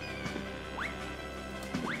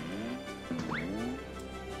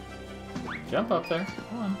 Jump up there,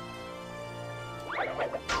 come on.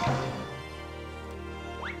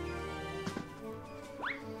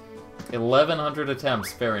 1100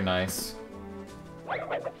 attempts, very nice.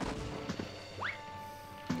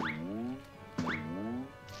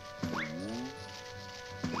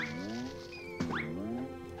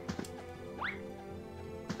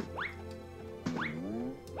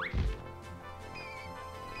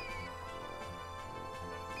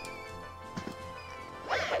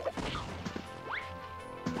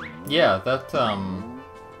 Yeah, that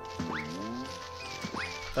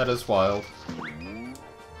is wild.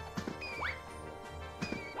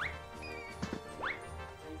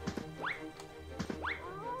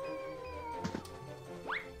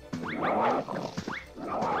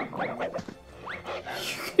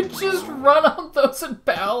 You can just run on those and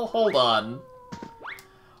pal? Hold on.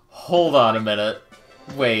 Hold on a minute.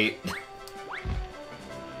 Wait.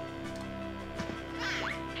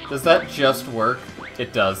 Does that just work?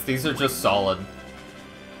 It does. These are just solid.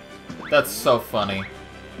 That's so funny.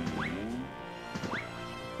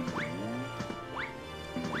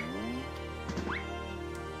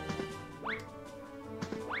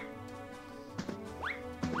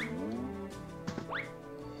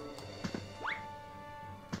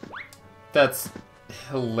 That's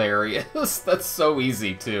hilarious. That's so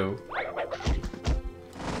easy, too.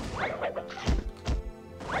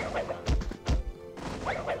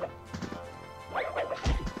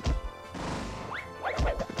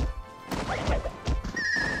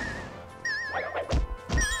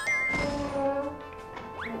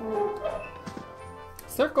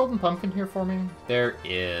 Is there a golden pumpkin here for me? There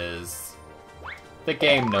is. The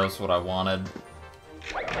game knows what I wanted.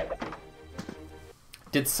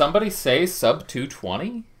 Did somebody say sub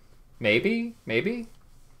 220? Maybe? Maybe?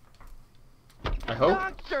 I hope.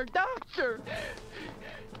 Doctor!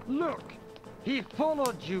 Look! He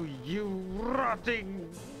followed you, you rotting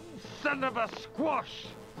son of a squash!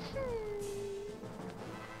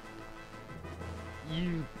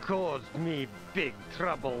 You caused me big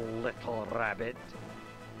trouble, little rabbit.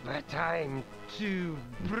 But I'm too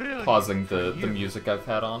brilliant. Pausing the music I've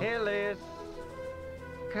had on. Hillis,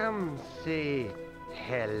 come say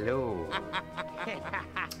hello.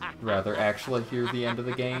 Rather actually hear the end of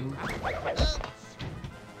the game.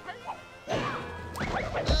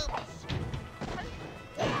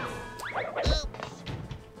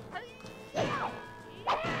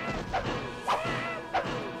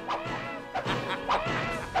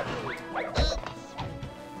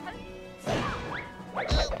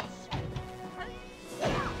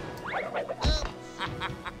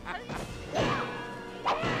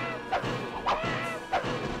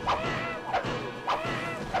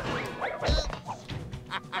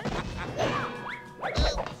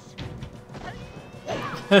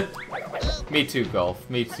 Me too, Golf.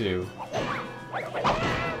 Me too.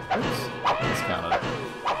 Oops. Miscounted.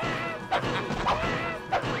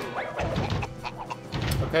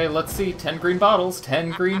 Okay, let's see. 10 green bottles.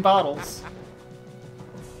 10 green bottles.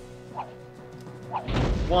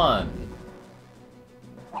 1,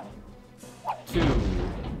 2,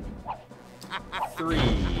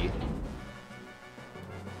 3,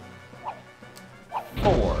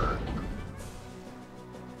 4,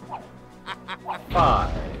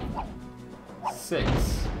 5,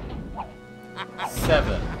 6,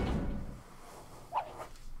 7,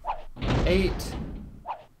 8,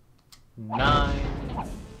 9,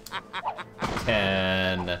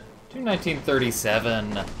 10.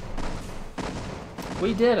 2h19m37s.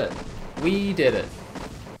 We did it. We did it.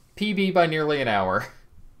 PB by nearly an hour.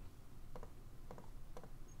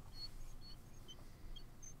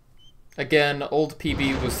 Again, old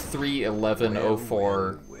PB was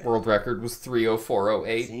 3:11:04. World record was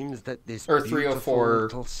 3:04:08. Seems that this or beautiful 3:04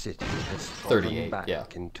 little city has 38, fallen back yeah.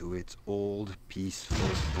 into its old, peaceful,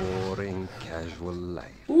 boring, casual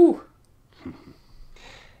life. Ooh.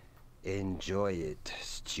 Enjoy it,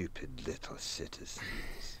 stupid little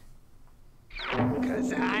citizens.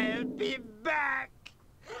 'Cause I'll be back!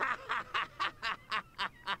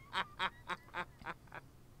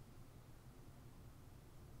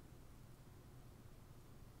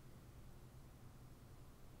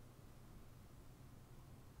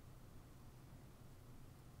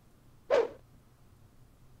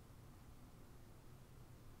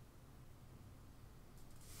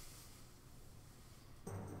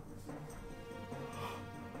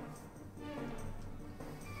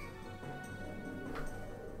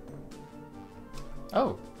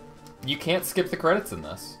 Oh. You can't skip the credits in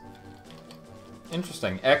this.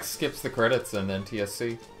 Interesting. X skips the credits in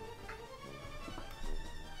NTSC.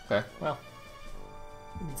 Okay, well.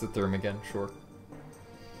 We can sit through them again, sure.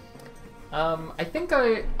 I think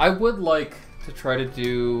I would like to try to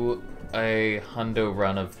do a hundo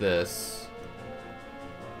run of this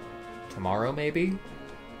tomorrow, maybe?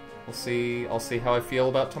 We'll see. I'll see how I feel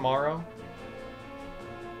about tomorrow.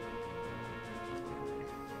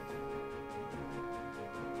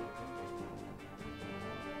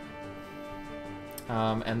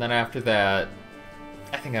 And then after that,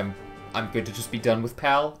 I think I'm good to just be done with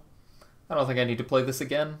PAL. I don't think I need to play this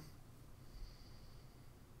again.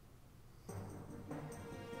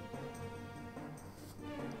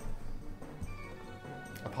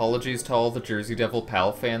 Apologies to all the Jersey Devil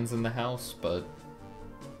PAL fans in the house, but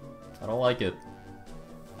I don't like it.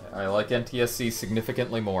 I like NTSC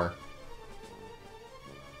significantly more.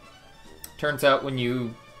 Turns out when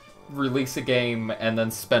you release a game and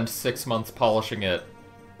then spend 6 months polishing it,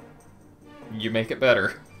 you make it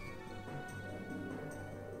better.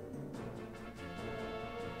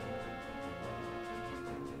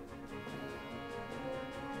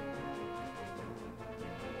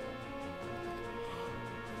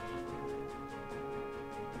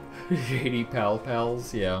 Shady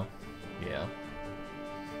pals, yeah. Yeah.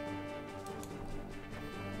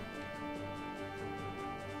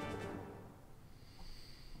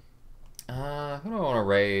 Who do I want to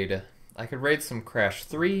raid? I could raid some Crash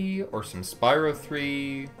 3 or some Spyro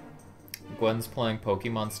 3. Gwen's playing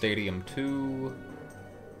Pokemon Stadium 2.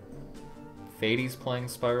 Fadey's playing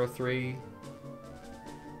Spyro 3.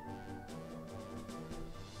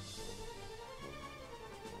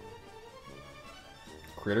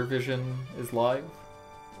 Critter Vision is live.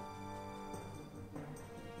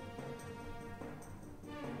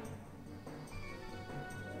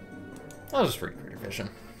 I'll just read Critter Vision.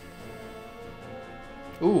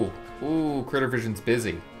 Ooh, Critter Vision's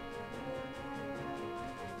busy.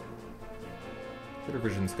 Critter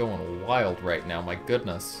Vision's going wild right now, my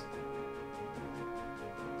goodness.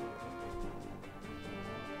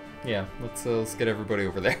 Yeah, let's get everybody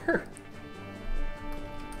over there.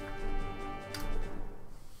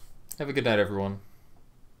 Have a good night, everyone.